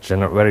down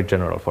a very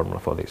general formula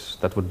for this.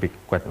 That would be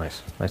quite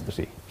nice to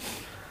see.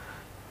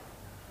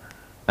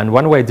 And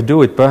one way to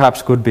do it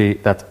perhaps could be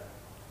that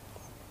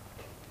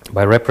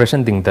by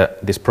representing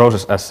this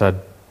process as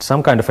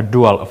some kind of a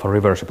dual of a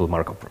reversible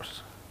Markov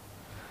process.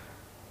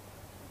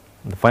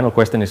 The final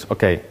question is,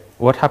 okay,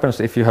 what happens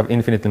if you have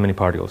infinitely many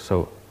particles?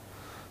 So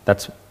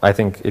that's, I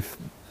think, if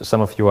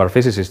some of you are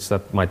physicists,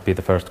 that might be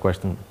the first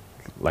question.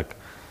 Like,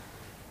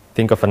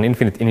 think of an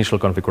infinite initial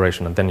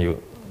configuration, and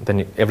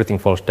then everything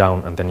falls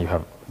down, and then you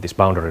have this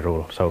boundary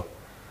rule. So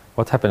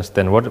what happens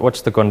then?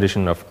 What's the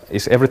condition of,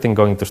 is everything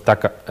going to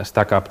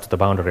stack up to the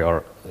boundary,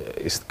 or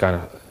is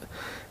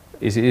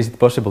it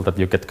possible that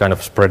you get kind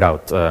of spread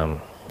out,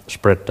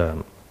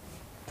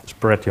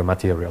 spread your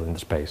material in the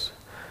space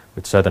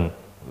with certain,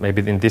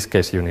 maybe in this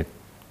case you need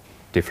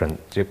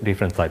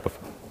different type of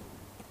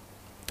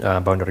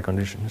boundary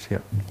conditions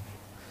here.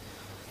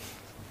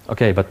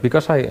 Okay, but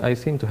because I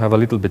seem to have a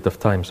little bit of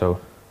time, so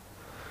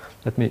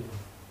let me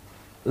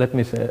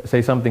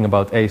say something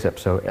about ASEP.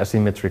 So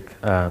asymmetric,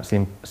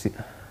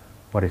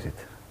 what is it?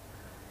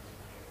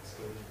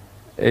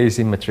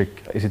 Asymmetric,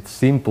 is it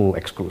simple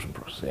exclusion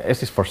process?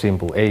 S is for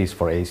simple, A is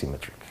for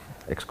asymmetric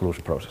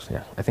exclusion process.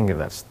 Yeah, I think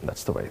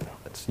that's the way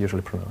that's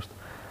usually pronounced.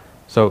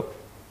 So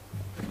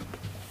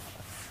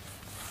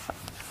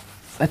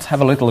let's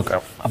have a little look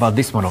about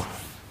this model.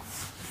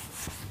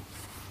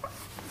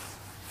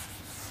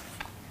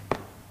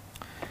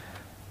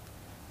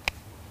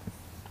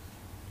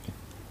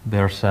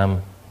 There's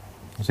 0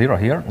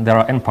 here. There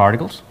are n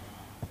particles.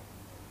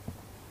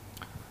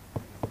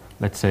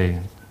 Let's say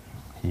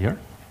here.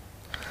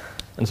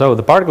 And so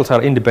the particles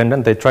are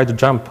independent. They try to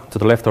jump to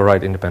the left or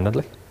right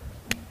independently.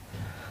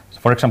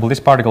 So for example, this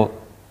particle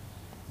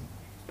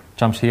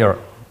jumps here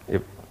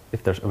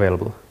if there's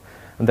available.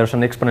 And there's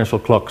an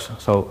exponential clock.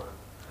 So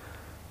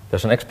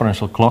there's an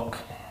exponential clock.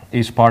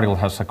 Each particle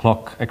has a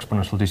clock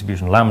exponential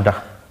distribution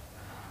lambda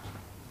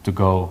to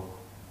go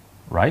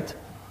right,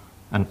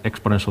 an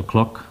exponential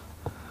clock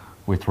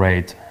with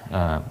rate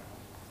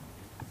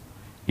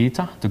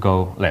eta to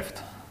go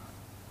left.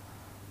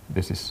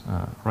 This is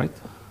right,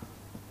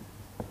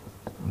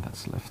 and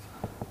that's left.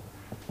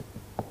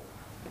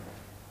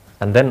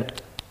 And then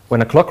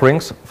when a clock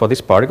rings for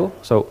this particle,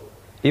 so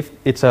if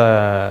it's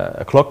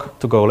a clock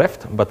to go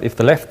left, but if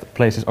the left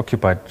place is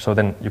occupied, so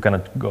then you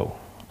cannot go,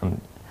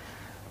 and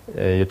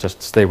you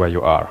just stay where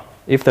you are.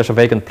 If there's a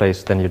vacant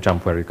place, then you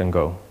jump where you can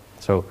go.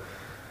 So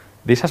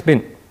this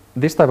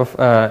type of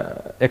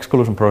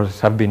exclusion process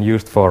have been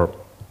used for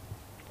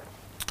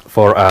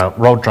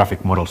road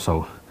traffic models.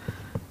 So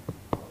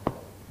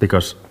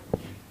because,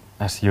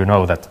 as you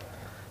know, that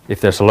if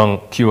there's a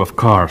long queue of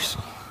cars,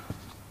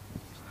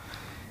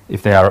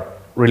 if they are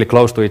really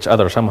close to each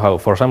other, somehow,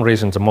 for some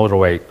reason, the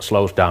motorway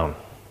slows down,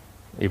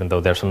 even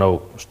though there's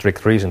no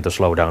strict reason to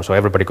slow down. So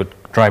everybody could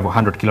drive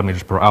 100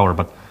 kilometers per hour,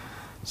 but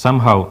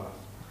somehow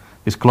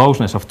this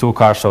closeness of two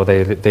cars, so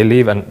they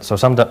leave, and so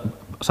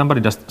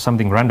somebody does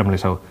something randomly,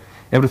 so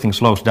everything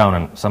slows down,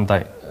 and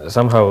sometimes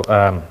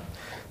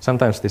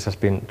this has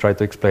been tried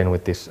to explain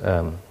with this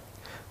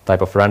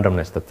type of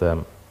randomness that,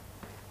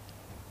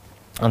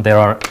 and there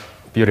are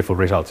beautiful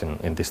results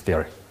in this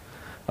theory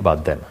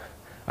about them.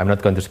 I'm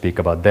not going to speak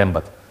about them,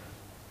 but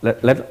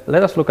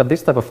let us look at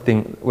this type of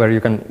thing where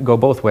you can go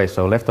both ways,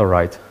 so left or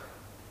right.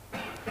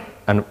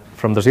 And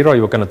from the zero,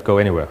 you cannot go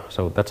anywhere,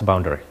 so that's a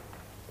boundary.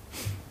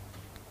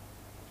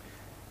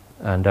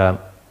 And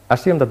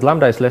assume that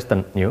lambda is less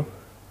than nu,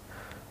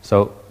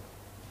 so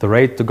the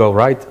rate to go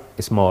right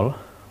is small,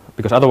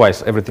 because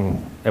otherwise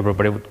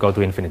everybody would go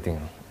to infinity in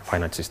a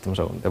finite system,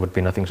 so there would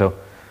be nothing. So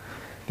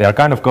they are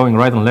kind of going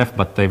right and left,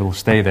 but they will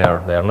stay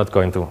there. They are not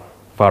going too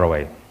far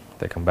away.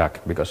 They come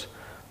back because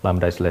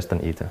lambda is less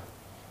than eta.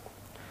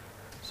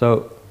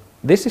 So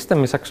this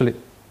system is actually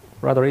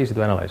rather easy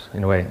to analyze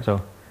in a way.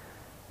 So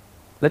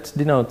let's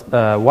denote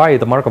why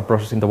the Markov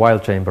process in the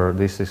Weyl chamber.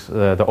 This is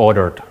the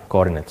ordered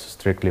coordinates,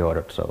 strictly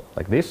ordered, so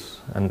like this.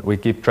 And we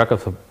keep track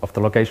of the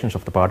locations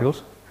of the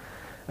particles.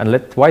 And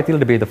let y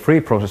tilde be the free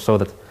process so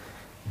that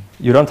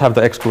you don't have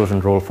the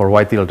exclusion rule for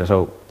y tilde,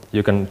 so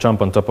you can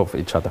jump on top of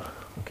each other.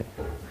 Okay.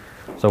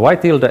 So y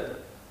tilde,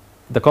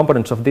 the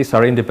components of this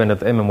are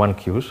independent MM1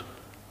 Qs,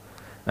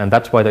 and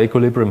that's why the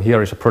equilibrium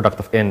here is a product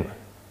of n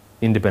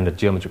independent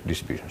geometric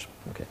distributions.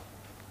 Okay.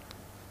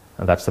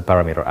 And that's the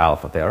parameter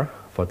alpha there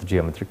for the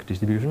geometric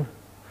distribution.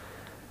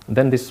 And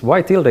then this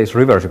y tilde is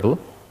reversible,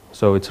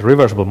 so it's a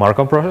reversible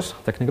Markov process,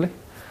 technically.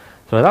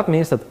 So that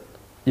means that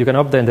you can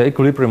obtain the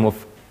equilibrium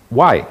of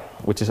y,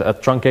 which is a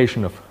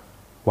truncation of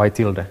y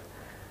tilde,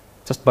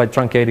 just by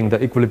truncating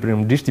the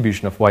equilibrium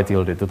distribution of y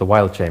tilde to the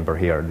Weyl chamber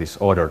here, this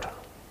ordered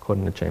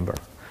coordinate chamber.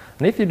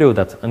 And if you do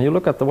that, and you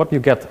look at what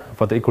you get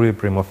for the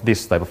equilibrium of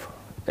this type of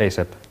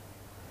ASEP,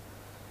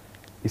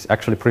 is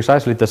actually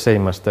precisely the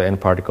same as the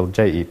n-particle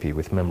JEP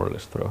with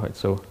memoryless throw height.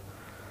 So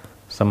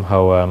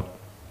somehow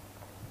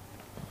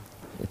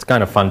it's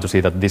kind of fun to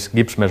see that this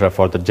Gibbs measure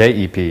for the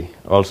JEP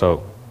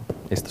also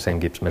is the same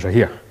Gibbs measure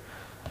here.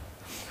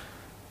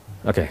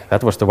 Okay,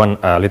 that was the one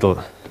little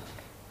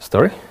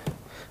story.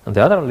 And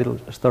the other little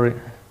story,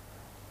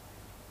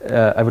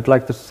 I would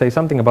like to say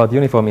something about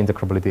uniform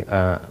integrability,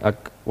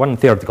 one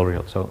theoretical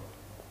result.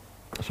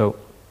 So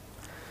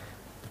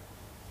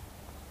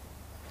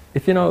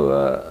if you know,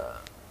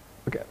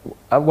 okay,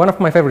 one of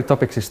my favorite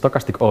topics is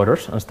stochastic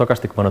orders and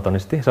stochastic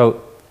monotonicity.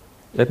 So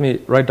let me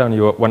write down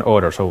your one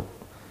order. So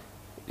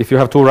if you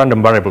have two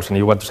random variables and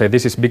you want to say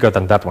this is bigger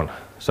than that one,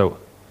 so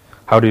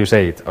how do you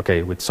say it?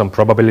 Okay, with some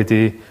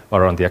probability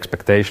or on the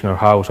expectation or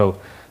how? So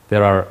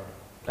there are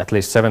at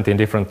least 17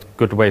 different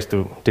good ways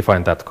to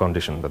define that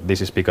condition, that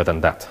this is bigger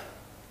than that.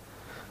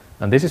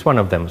 And this is one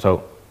of them.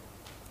 So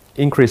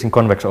increasing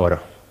convex order.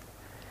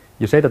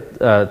 You say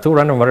that two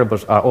random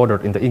variables are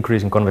ordered in the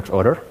increasing convex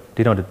order,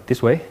 denoted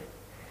this way,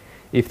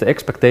 if the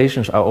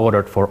expectations are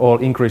ordered for all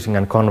increasing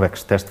and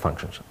convex test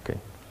functions. Okay.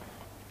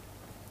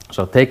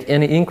 So take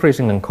any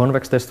increasing and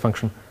convex test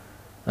function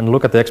and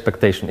look at the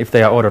expectation. If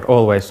they are ordered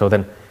always, so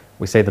then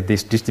we say that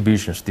these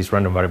distributions, these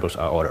random variables,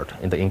 are ordered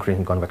in the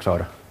increasing convex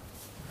order.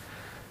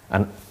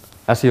 And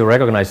as you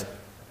recognize,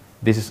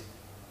 this is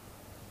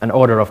an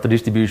order of the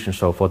distribution,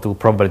 so for two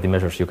probability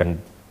measures you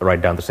can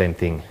write down the same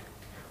thing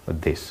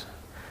with this,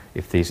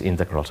 if these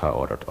integrals are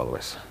ordered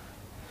always.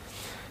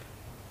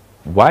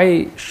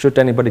 Why should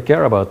anybody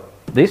care about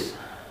this?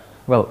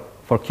 Well,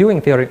 for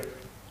queuing theory,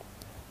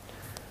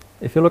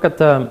 if you look at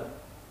the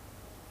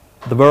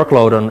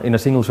workload in a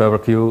single server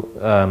queue,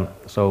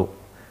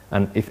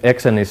 and if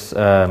xn is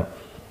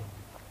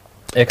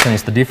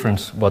the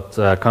difference what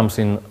comes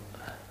in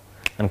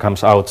and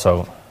comes out,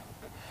 so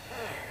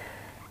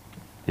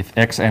if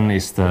xn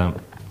is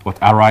what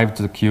arrived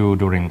to the queue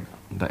during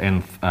the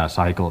nth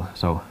cycle,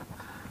 so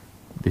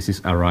this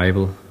is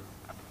arrival,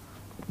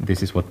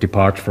 this is what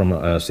departs from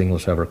a single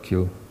server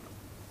queue.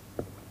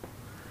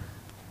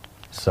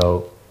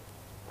 So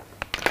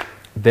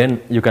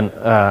then you can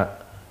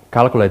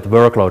calculate the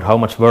workload, how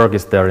much work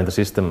is there in the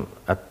system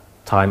at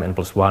time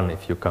n+1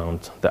 if you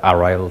count the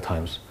arrival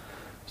times.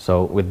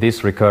 So with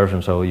this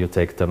recursion, so you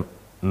take the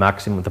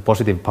maximum, the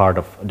positive part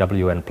of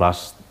wn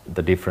plus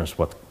the difference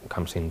what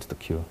comes into the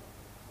queue.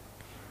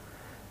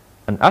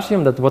 And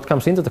assume that what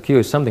comes into the queue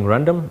is something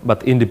random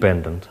but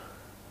independent.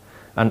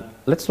 And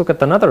let's look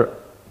at another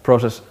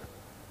process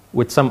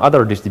with some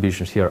other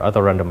distributions here,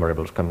 other random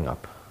variables coming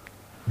up.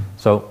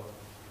 So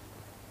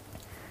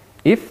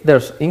if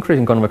there's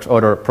increasing convex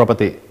order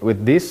property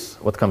with this,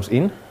 what comes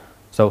in,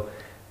 so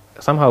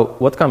somehow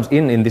what comes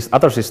in this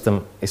other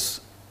system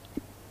is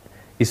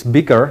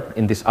bigger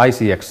in this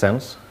ICX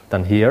sense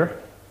than here,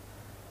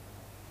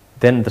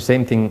 then the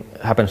same thing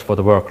happens for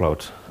the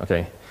workloads.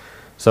 Okay,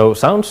 so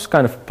sounds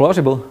kind of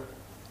plausible,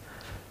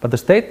 but the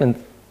statement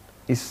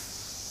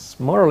is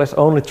more or less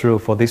only true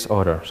for this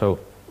order. So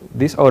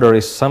this order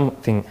is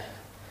something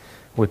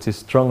which is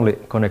strongly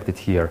connected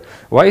here.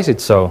 Why is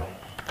it so?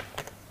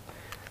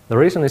 The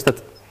reason is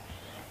that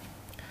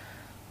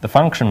the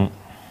function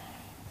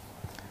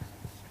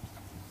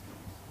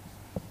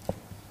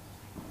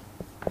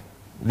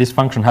this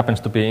function happens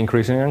to be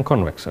increasing and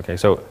convex. Okay,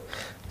 so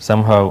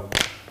somehow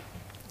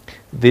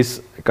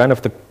this kind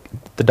of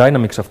the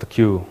dynamics of the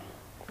queue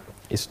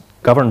is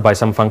governed by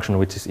some function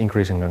which is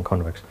increasing and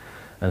convex.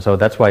 And so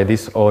that's why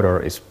this order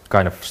is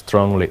kind of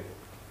strongly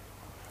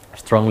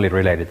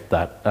related to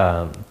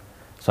that,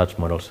 such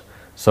models.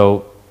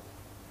 So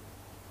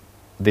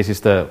this is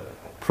the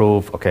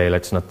proof. Okay,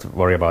 let's not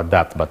worry about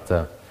that.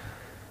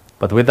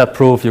 But with that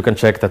proof, you can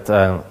check that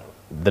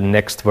the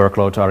next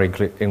workloads are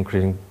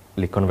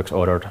increasingly convex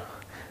ordered,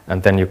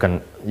 and then you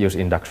can use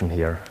induction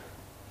here.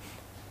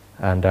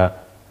 And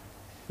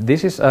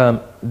this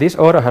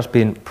order has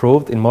been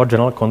proved in more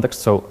general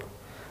context. So,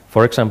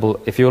 for example,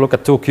 if you look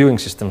at two queuing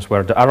systems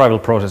where the arrival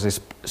process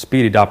is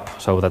speeded up,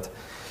 so that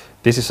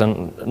this is a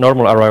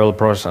normal arrival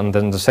process, and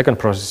then the second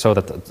process so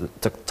that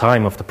the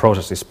time of the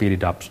process is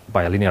speeded up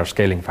by a linear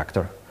scaling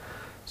factor.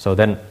 So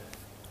then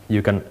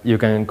you can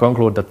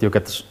conclude that you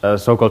get a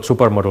so-called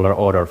supermodular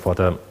order for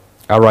the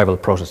arrival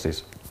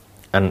processes,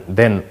 and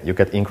then you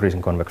get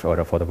increasing convex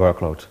order for the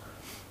workloads.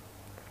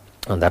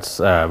 And that's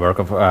work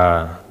of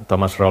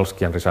Thomas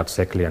Rolski and Richard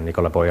Szekely and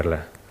Nicolas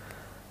Boyerle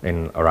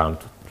in around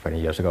 20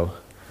 years ago.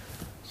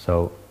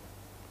 So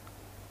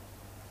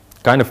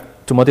kind of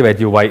to motivate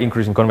you why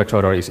increasing convex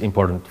order is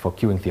important for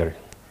queuing theory.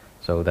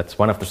 So that's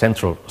one of the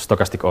central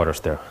stochastic orders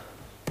there.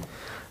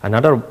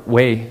 Another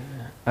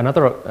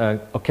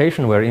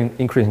occasion where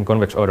increasing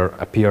convex order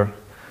appear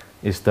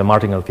is the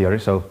martingale theory.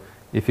 So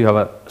if you have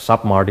a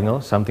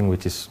submartingale, something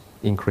which is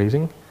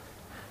increasing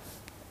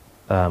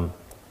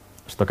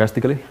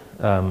stochastically,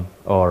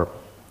 or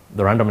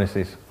the randomness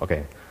is,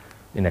 okay,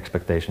 in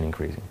expectation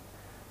increasing.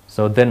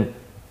 So then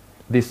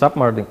this such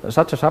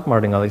a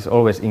submartingale is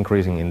always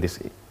increasing in this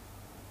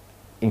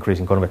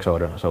increasing convex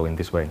order, so in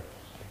this way.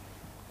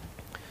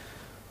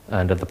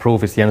 And the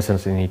proof is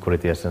Jensen's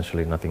inequality,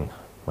 essentially nothing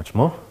much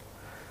more.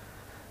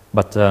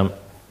 But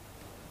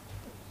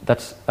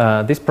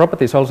this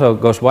property also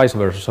goes vice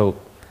versa. So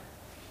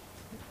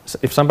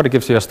if somebody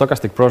gives you a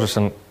stochastic process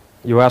and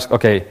you ask,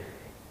 okay,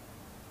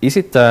 is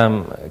it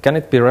can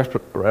it be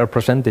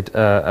represented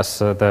as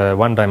the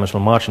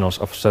one-dimensional marginals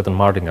of certain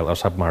martingale or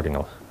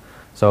submartingale?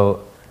 So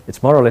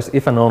it's more or less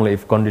if and only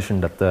if condition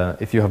that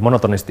if you have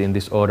monotonicity in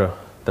this order,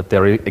 that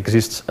there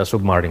exists a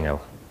submartingale,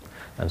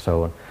 and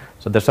so on.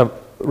 So there's a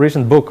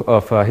recent book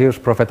of Hirsch,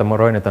 Profeta,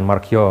 Moroinet, and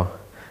Marquiot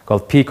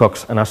called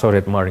Peacocks and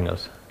Associated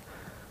Martingales.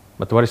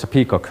 But what is a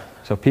peacock?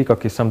 So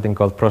peacock is something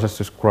called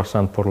processus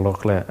croissant pour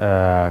l'ocle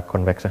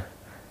convexe.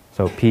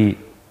 So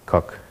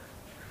peacock.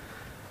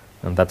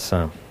 And that's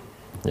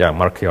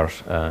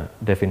Marquiot's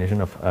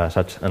definition of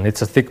such. And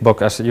it's a thick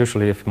book, as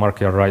usually if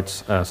Marquiot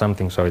writes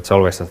something, so it's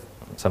always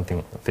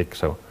something thick.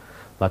 So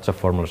lots of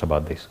formulas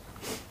about this.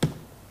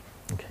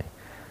 Okay.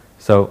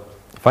 So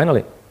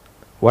finally,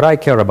 what I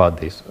care about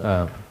this,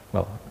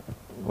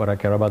 what I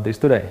care about this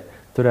today.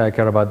 Today I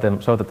care about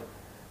them so that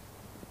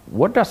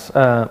what does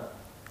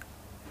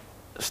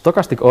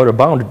stochastic order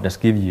boundedness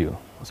give you?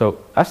 So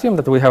assume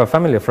that we have a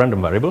family of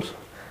random variables,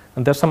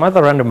 and there's some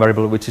other random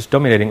variable which is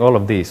dominating all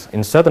of these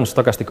in certain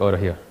stochastic order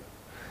here.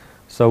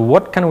 So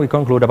what can we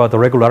conclude about the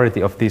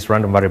regularity of these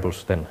random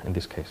variables then in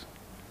this case?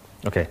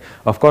 Okay,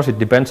 of course it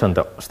depends on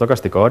the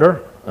stochastic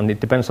order, and it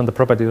depends on the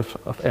properties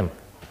of M.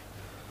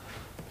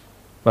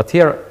 But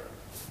here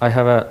I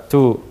have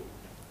two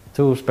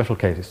special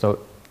cases. So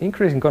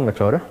increasing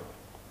convex order,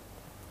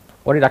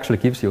 what it actually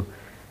gives you,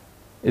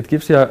 it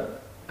gives you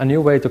a new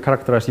way to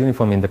characterize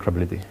uniform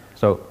integrability.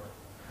 So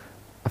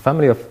a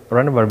family of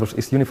random variables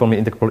is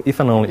uniformly integrable if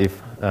and only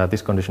if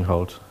this condition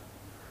holds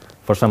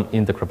for some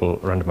integrable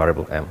random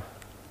variable M.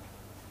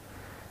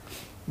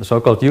 The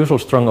so-called usual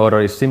strong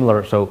order is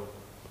similar. So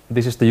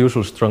this is the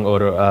usual strong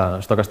order,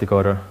 stochastic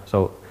order.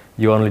 So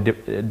you only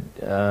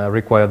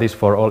require this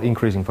for all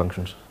increasing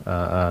functions,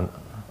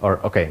 or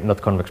okay,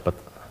 not convex, but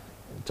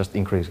just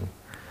increasing,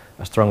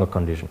 a stronger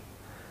condition.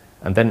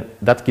 And then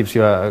that gives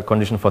you a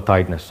condition for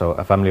tightness. So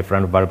a family of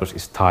random variables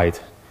is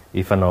tight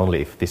if and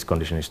only if this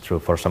condition is true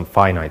for some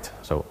finite.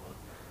 So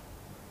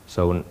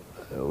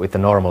with the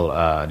normal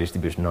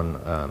distribution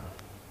on,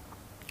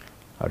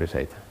 how do you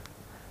say it?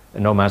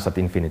 No mass at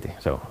infinity.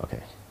 So,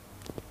 okay.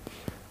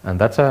 And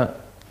that's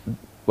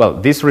well,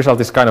 this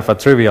result is kind of a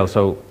trivial,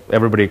 so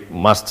everybody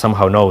must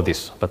somehow know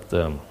this. But,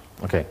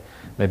 okay,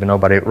 maybe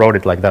nobody wrote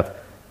it like that.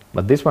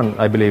 But this one,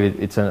 I believe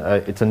it's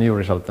a new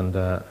result,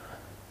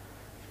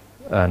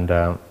 and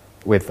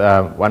with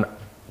one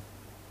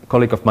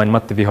colleague of mine,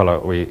 Matti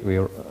Vihola, we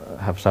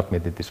have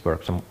submitted this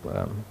work to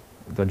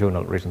the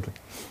journal recently.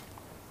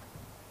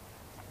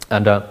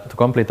 And to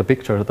complete the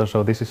picture,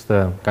 so this is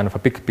the kind of a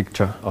big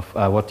picture of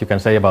what you can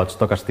say about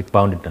stochastic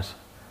boundedness.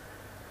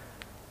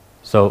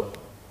 So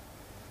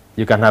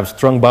you can have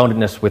strong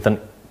boundedness with an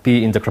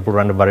p integrable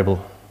random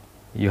variable.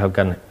 You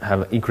can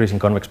have increasing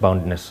convex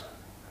boundedness,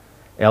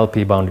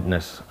 LP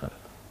boundedness,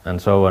 and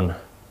so on.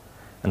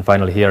 And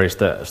finally, here is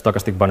the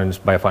stochastic boundedness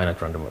by a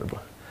finite random variable.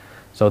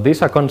 So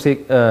these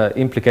are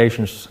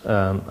implications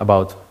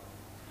about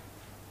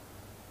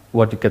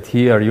what you get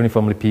here: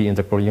 uniformly p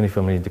integrable,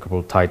 uniformly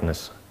integrable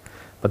tightness.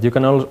 But you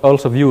can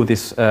also view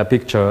this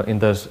picture in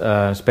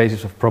the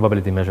spaces of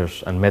probability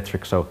measures and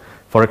metrics. So,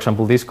 for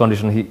example, this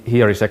condition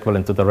here is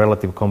equivalent to the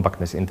relative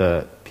compactness in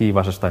the p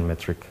Wasserstein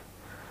metric.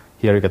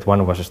 Here you get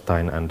one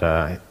Wasserstein, and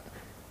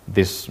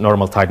this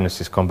normal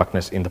tightness is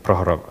compactness in the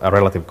Prohorov,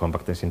 relative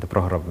compactness in the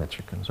Prohorov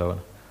metric, and so on.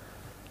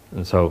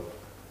 And so,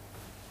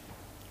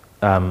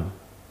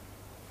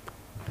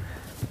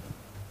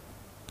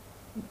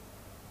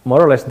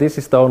 more or less, this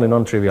is the only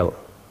non-trivial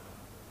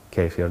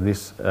case here,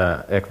 this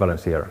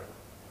equivalence here.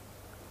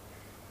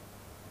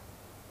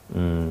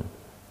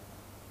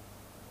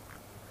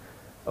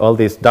 All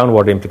these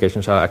downward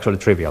implications are actually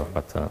trivial,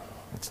 but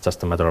it's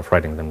just a matter of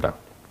writing them down.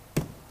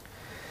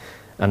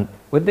 And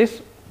with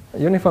this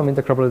uniform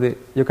integrability,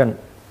 you can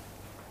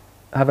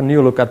have a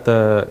new look at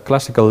the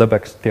classical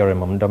Lebesgue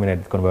theorem on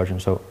dominated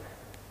convergence. So,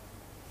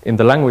 in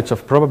the language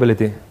of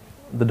probability,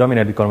 the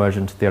dominated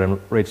convergence theorem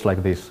reads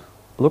like this.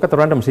 Look at the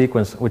random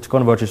sequence which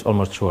converges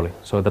almost surely.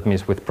 So that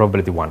means with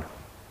probability 1.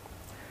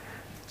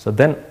 So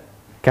then,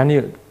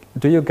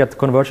 do you get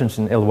convergence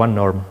in L1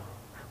 norm?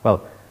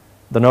 Well,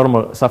 the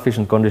normal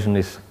sufficient condition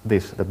is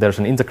this, that there's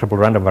an integrable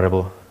random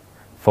variable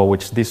for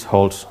which this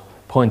holds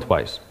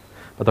pointwise.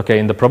 But okay,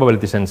 in the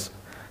probability sense,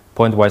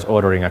 pointwise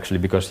ordering actually,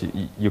 because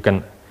you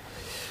can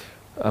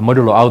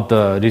modulo out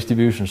the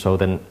distribution, so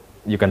then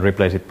you can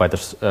replace it by the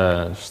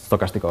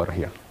stochastic order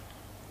here.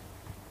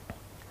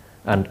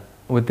 And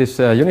with this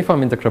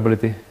uniform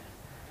integrability,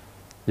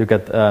 you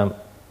get a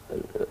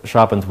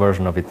sharpened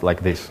version of it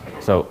like this.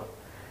 So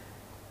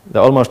the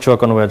almost sure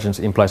convergence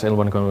implies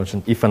L1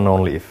 convergence if and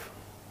only if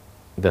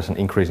there's an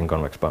increasing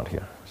convex bound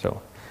here.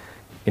 So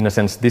in a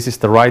sense, this is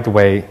the right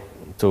way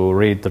to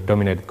read the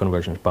dominated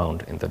convergence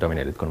bound in the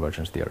dominated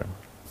convergence theorem.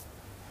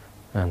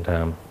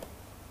 And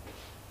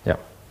yeah,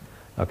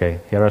 okay,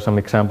 here are some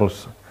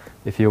examples.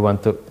 If you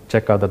want to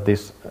check out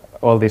that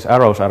all these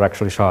arrows are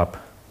actually sharp.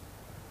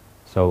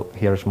 So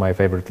here's my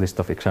favorite list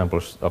of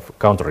examples, of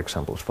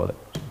counterexamples for them.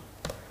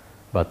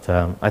 But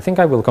I think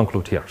I will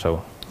conclude here.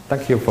 So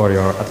thank you for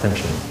your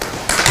attention.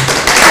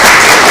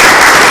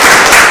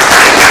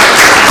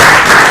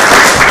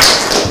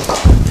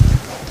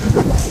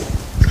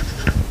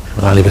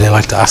 Would anybody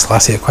like to ask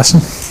Lassie a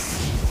question?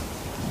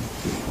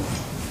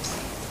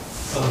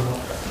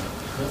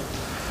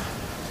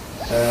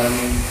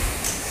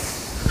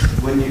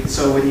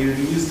 When you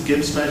use the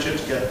Gibbs measure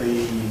to get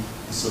the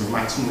sort of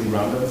maximally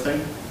random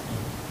thing,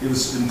 it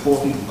was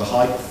important that the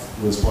height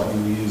was what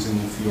you were using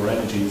for your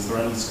energy. Is there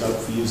any scope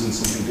for using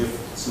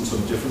some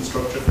sort of different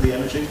structure for the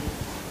energy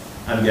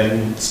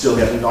and still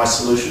getting nice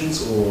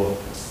solutions, or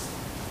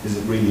is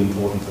it really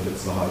important that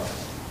it's the height?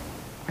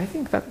 I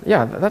think that,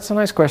 yeah, that's a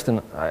nice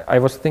question. I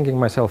was thinking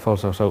myself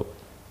also. So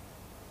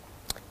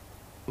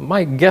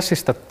my guess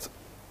is that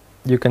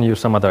you can use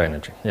some other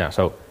energy. Yeah.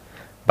 So,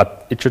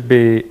 but it should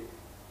be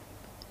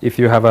if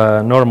you have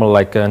a normal,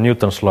 like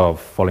Newton's law of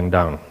falling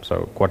down,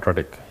 so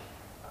quadratic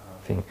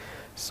thing.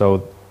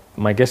 So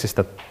my guess is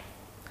that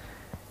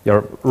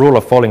your rule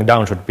of falling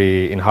down should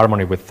be in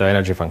harmony with the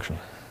energy function.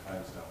 I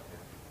understand,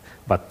 yeah.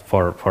 But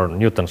for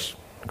Newton's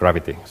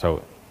gravity,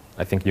 so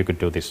I think you could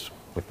do this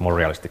with more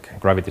realistic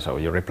gravity, so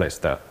you replace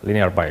the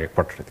linear by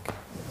quadratic.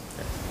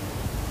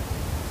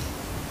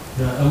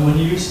 Yeah, and when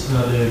you use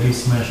the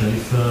Gibbs measure,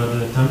 if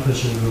the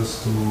temperature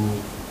goes to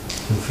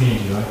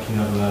infinity, right, you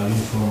have a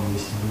uniform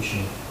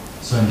distribution.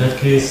 So in that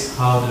case,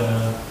 how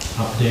the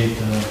update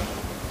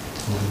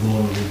of the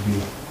ball would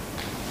be?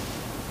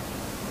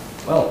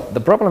 Well, the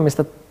problem is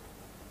that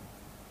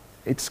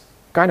it's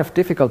kind of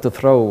difficult to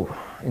throw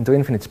into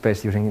infinite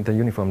space using the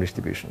uniform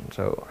distribution.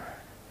 So,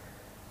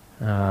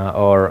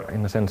 or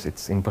in a sense,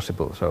 it's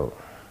impossible. So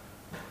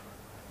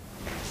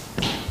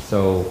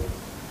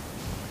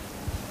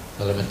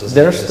the limit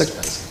doesn't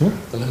exist.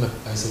 The limit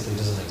basically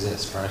doesn't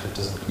exist, right? It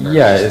doesn't.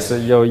 Yeah,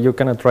 so you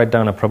cannot write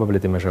down a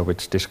probability measure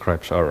which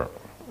describes or,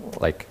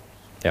 like,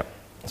 yeah.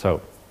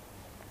 So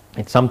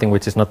it's something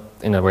which is not,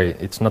 in a way,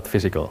 it's not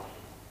physical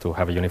to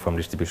have a uniform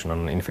distribution on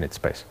an infinite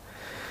space.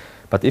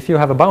 But if you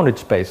have a bounded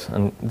space,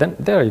 and then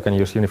there you can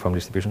use uniform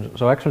distribution.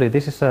 So actually,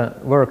 this is a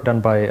work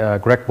done by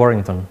Greg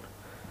Warrington,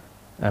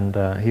 and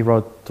he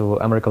wrote to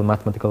American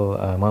Mathematical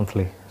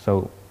Monthly.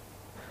 So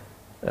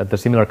the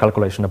similar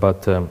calculation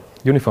about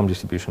uniform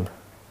distribution.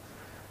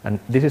 And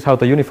this is how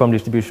the uniform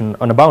distribution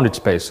on a bounded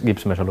space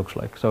Gibbs measure looks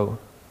like. So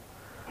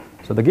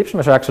the Gibbs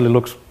measure actually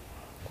looks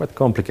quite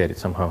complicated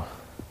somehow.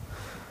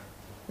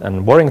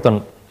 And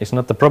Warrington is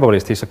not the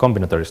probabilist, he's a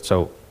combinatorist.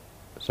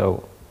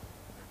 So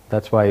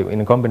that's why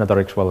in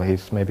combinatorics, well,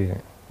 he's maybe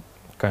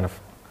kind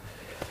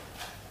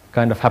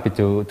of happy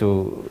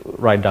to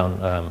write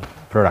down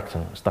products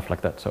and stuff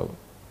like that. So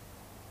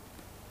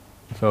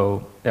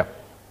yeah.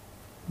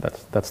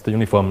 That's the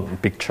uniform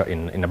picture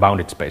in a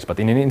bounded space, but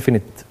in an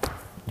infinite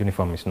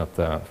uniform is not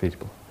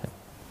feasible. Yeah.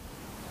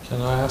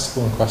 Can I ask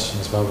one question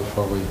as well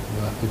before we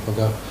let people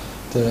go?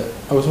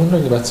 I was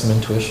wondering about some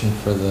intuition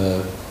for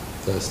the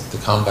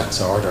convex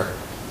order,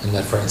 and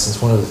that, for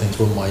instance, one of the things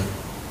one might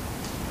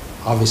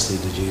obviously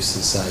deduce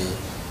is say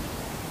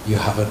you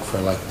have it for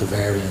like the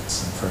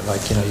variance and for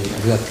like, you know,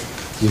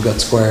 you've got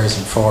squares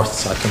and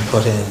fourths I can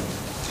put in,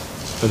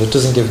 but it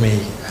doesn't give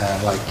me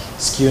like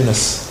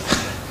skewness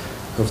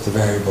of the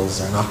variables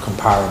are not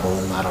comparable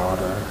in that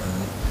order.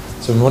 And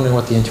so I'm wondering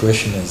what the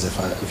intuition is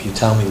if you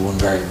tell me one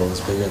variable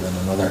is bigger than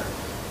another,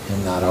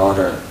 in that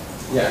order,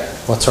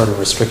 what sort of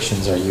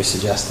restrictions are you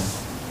suggesting?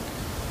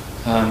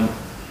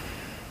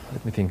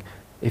 Let me think.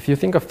 If you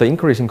think of the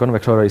increasing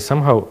convex order,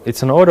 somehow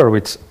it's an order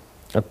which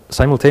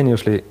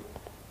simultaneously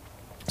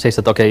says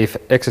that, okay, if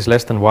x is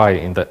less than y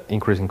in the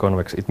increasing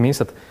convex, it means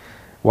that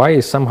y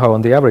is somehow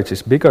on the average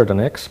is bigger than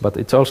x, but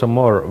it's also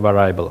more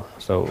variable,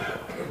 so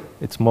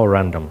it's more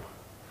random.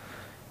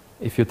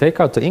 If you take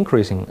out the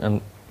increasing,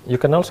 and you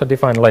can also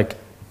define like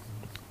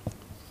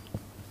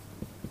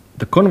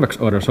the convex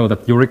order so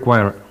that you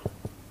require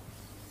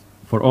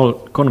for all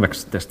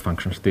convex test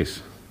functions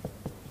this.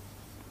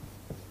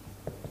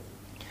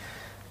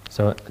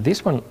 So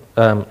this one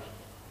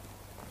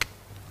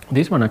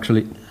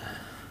actually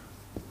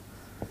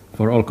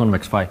for all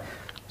convex phi.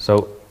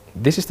 So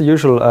this is the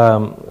usual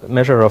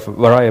measure of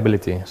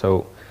variability.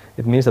 So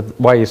it means that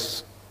y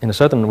is in a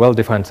certain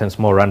well-defined sense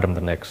more random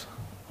than x.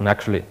 And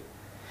actually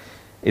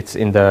it's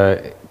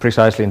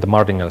precisely in the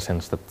martingale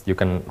sense that you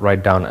can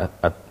write down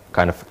a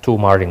kind of two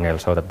martingale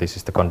so that this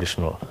is the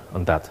conditional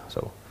on that.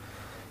 So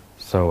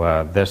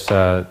there's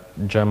a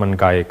German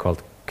guy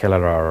called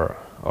Kellerer,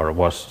 or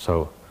was,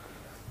 so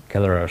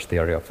Kellerer's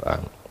theory of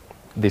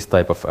this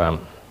type of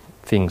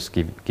things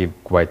give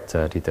quite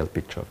a detailed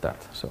picture of that.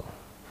 So,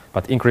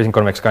 but increasing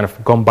convex kind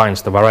of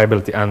combines the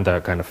variability and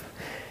the kind of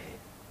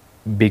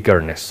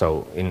biggerness.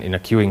 So in a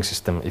queuing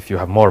system, if you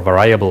have more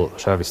variable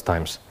service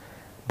times,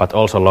 but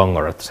also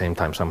longer at the same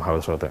time somehow,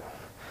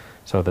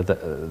 so that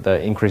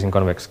the increasing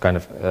convex kind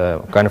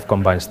of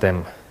combines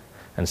them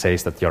and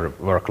says that your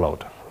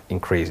workload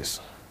increases,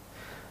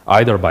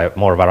 either by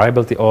more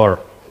variability or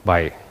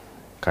by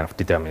kind of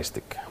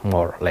deterministic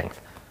more length.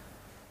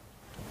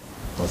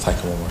 Well,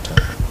 thank you one more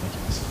time.